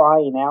people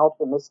crying out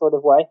in this sort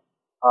of way.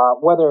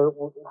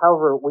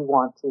 However we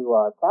want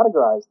to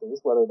categorize these,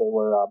 whether they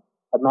were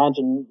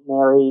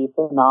imaginary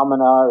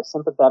phenomena or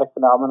sympathetic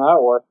phenomena,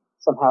 or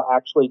somehow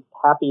actually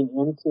tapping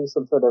into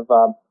some sort of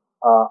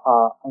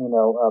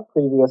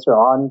previous or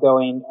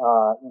ongoing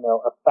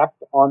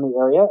effect on the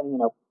area.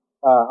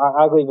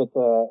 I leave it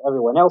to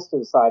everyone else to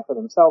decide for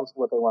themselves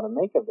what they want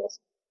to make of this.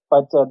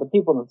 But the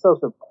people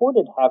themselves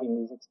reported having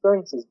these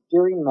experiences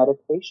during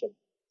meditation.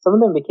 Some of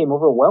them became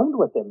overwhelmed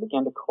with them,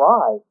 began to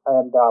cry,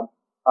 and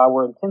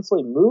were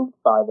intensely moved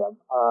by them.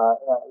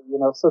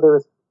 So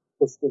there's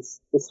this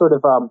sort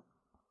of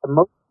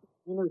emotional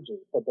energy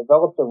that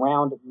developed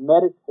around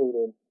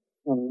meditating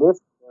in this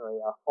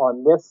area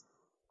on this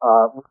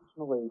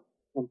regionally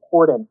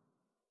important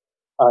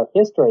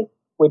history,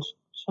 which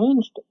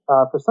changed,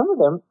 for some of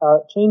them,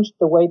 changed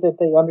the way that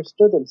they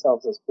understood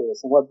themselves as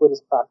Buddhists and what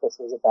Buddhist practice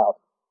was about.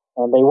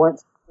 And they weren't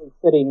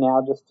sitting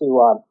now just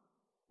to,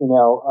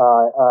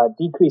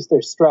 decrease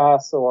their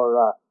stress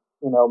or,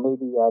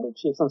 maybe to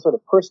achieve some sort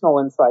of personal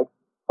insight.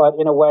 But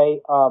in a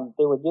way,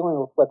 they were dealing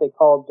with what they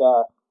called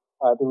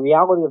the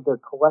reality of their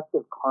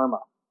collective karma,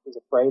 is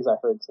a phrase I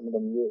heard some of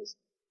them use.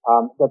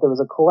 That there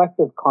was a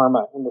collective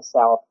karma in the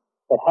South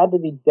that had to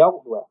be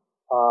dealt with,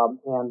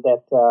 and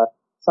that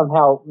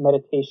somehow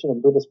meditation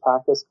and Buddhist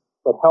practice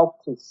would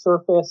help to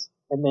surface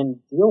and then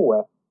deal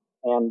with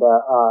and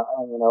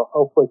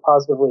hopefully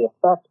positively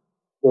affect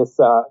this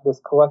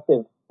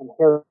collective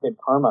inherited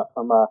karma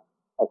from a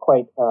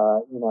quite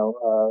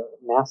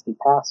nasty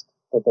past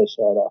that they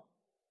shared.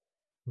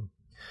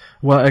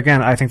 Well,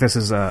 again, I think this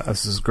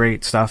is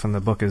great stuff, and the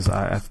book is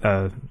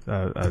a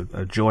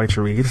joy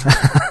to read,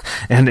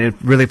 and it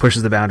really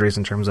pushes the boundaries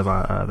in terms of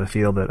the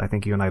field that I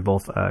think you and I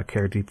both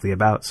care deeply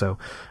about. So,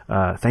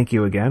 thank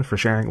you again for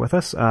sharing with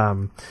us.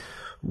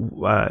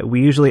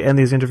 We usually end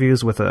these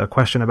interviews with a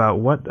question about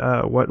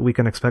what we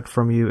can expect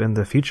from you in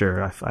the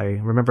future. If I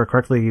remember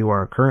correctly, you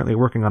are currently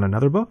working on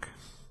another book?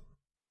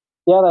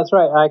 Yeah, that's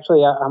right.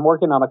 Actually, I'm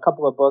working on a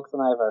couple of books,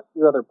 and I have a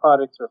few other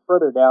projects that are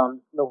further down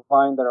the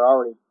line that are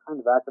already kind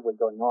of actively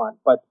going on.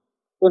 But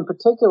in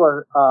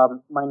particular,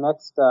 my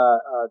next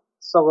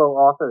solo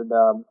authored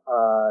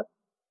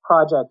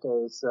project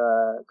is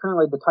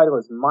currently the title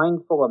is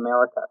Mindful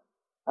America.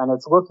 And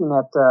it's looking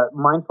at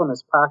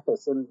mindfulness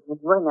practice, and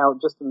right now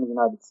just in the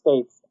United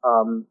States,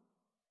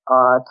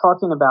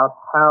 talking about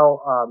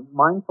how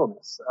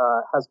mindfulness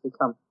has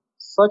become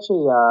such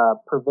a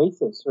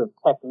pervasive sort of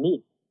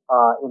technique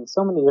in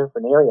so many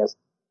different areas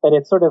that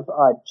it sort of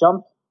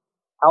jumped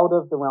out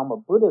of the realm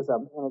of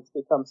Buddhism, and it's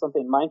become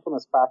something.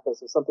 Mindfulness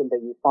practice is something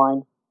that you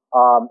find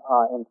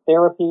in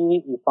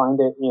therapy, you find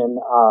it in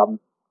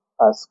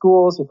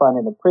schools, you find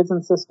it in the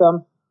prison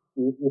system.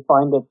 You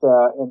find it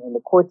in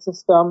the court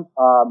system.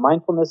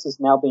 Mindfulness is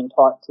now being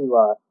taught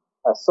to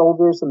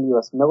soldiers in the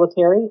U.S.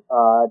 military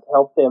to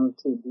help them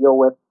to deal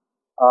with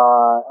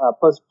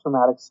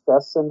post-traumatic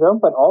stress syndrome,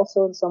 but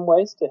also in some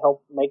ways to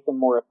help make them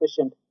more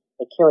efficient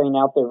at carrying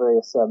out their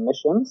various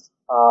missions.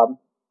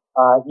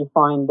 You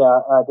find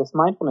this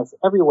mindfulness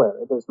everywhere.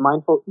 There's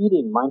mindful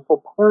eating,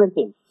 mindful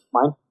parenting,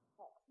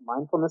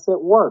 mindfulness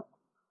at work.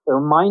 There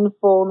are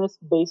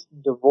mindfulness-based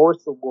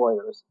divorce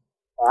lawyers,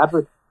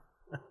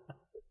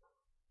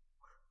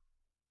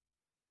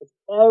 It's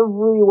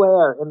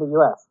everywhere in the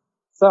U.S.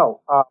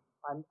 So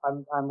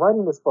I'm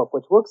writing this book,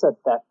 which looks at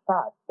that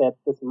fact that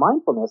this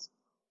mindfulness,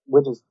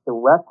 which is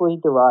directly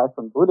derived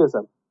from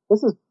Buddhism,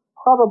 this is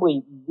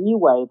probably the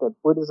way that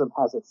Buddhism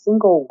has its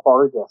single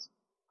largest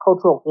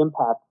cultural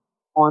impact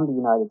on the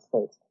United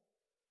States.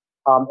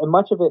 and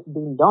much of it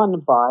being done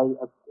by,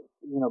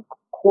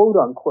 quote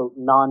unquote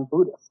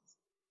non-Buddhists.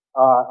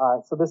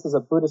 So this is a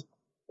Buddhist,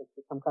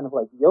 some kind of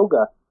like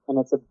yoga, and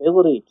its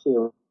ability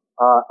to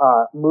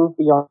move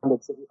beyond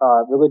its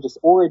religious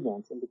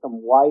origins and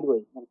become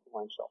widely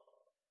influential.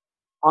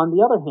 On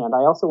the other hand,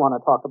 I also want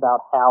to talk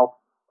about how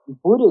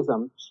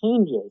Buddhism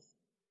changes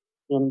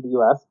in the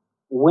U.S.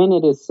 when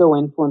it is so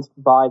influenced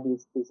by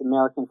these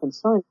American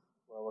concerns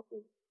we're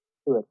looking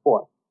to it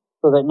for.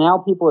 So that now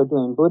people are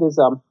doing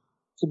Buddhism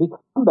to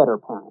become better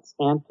parents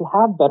and to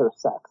have better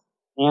sex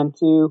and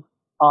to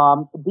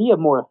be a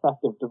more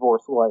effective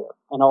divorce lawyer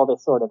and all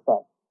this sort of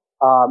thing.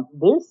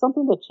 There's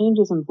something that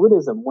changes in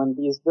Buddhism when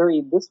these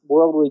this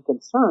worldly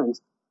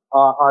concerns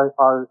are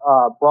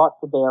brought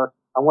to bear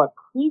on what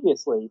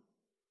previously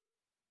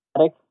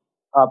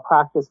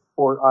practice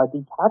for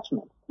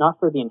detachment, not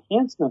for the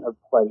enhancement of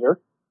pleasure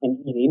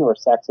in eating or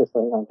sex or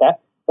something like that,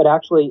 but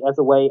actually as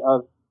a way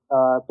of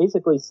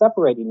basically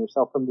separating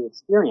yourself from the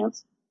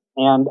experience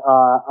and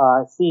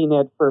seeing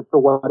it for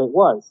what it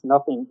was,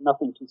 nothing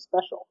too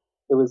special.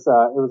 It was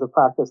a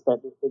practice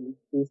that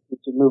used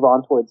to move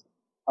on towards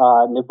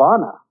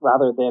nibbana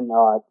rather than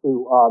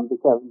to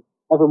become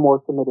ever more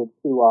committed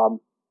to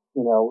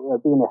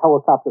being a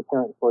helicopter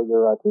parent for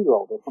your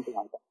 2-year-old or something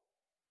like that.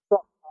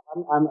 So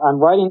I'm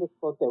writing this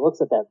book that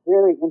looks at that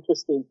very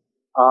interesting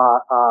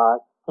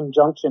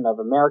conjunction of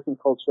American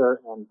culture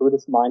and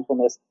Buddhist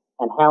mindfulness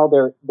and how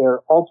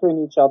they're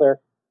altering each other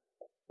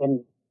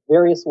in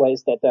various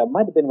ways that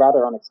might have been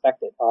rather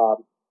unexpected.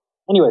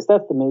 Anyways,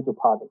 that's the major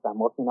project I'm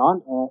looking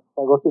at,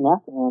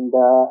 and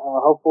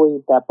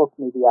hopefully that book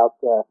may be out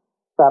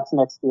perhaps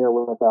next year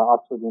with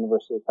Oxford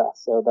University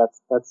Press. So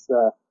that's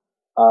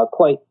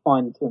quite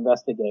fun to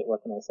investigate.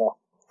 What can I say?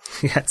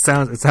 Yeah,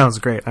 it sounds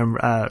great. I'm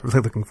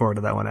really looking forward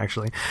to that one,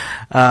 actually.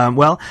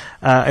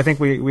 I think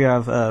we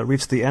have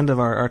reached the end of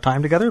our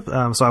time together.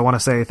 So I want to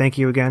say thank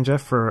you again,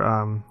 Jeff,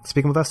 for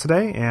speaking with us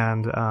today,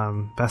 and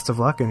best of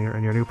luck in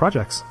your new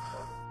projects.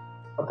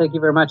 Well, thank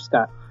you very much,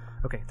 Scott.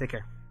 Okay, take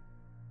care.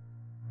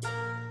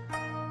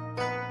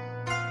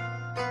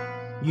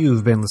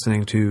 You've been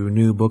listening to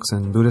New Books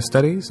in Buddhist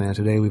Studies, and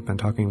today we've been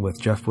talking with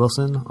Jeff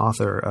Wilson,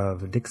 author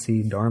of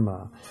Dixie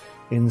Dharma,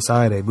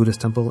 Inside a Buddhist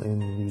Temple in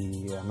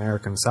the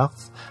American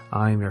South.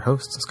 I'm your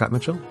host, Scott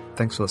Mitchell.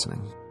 Thanks for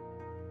listening.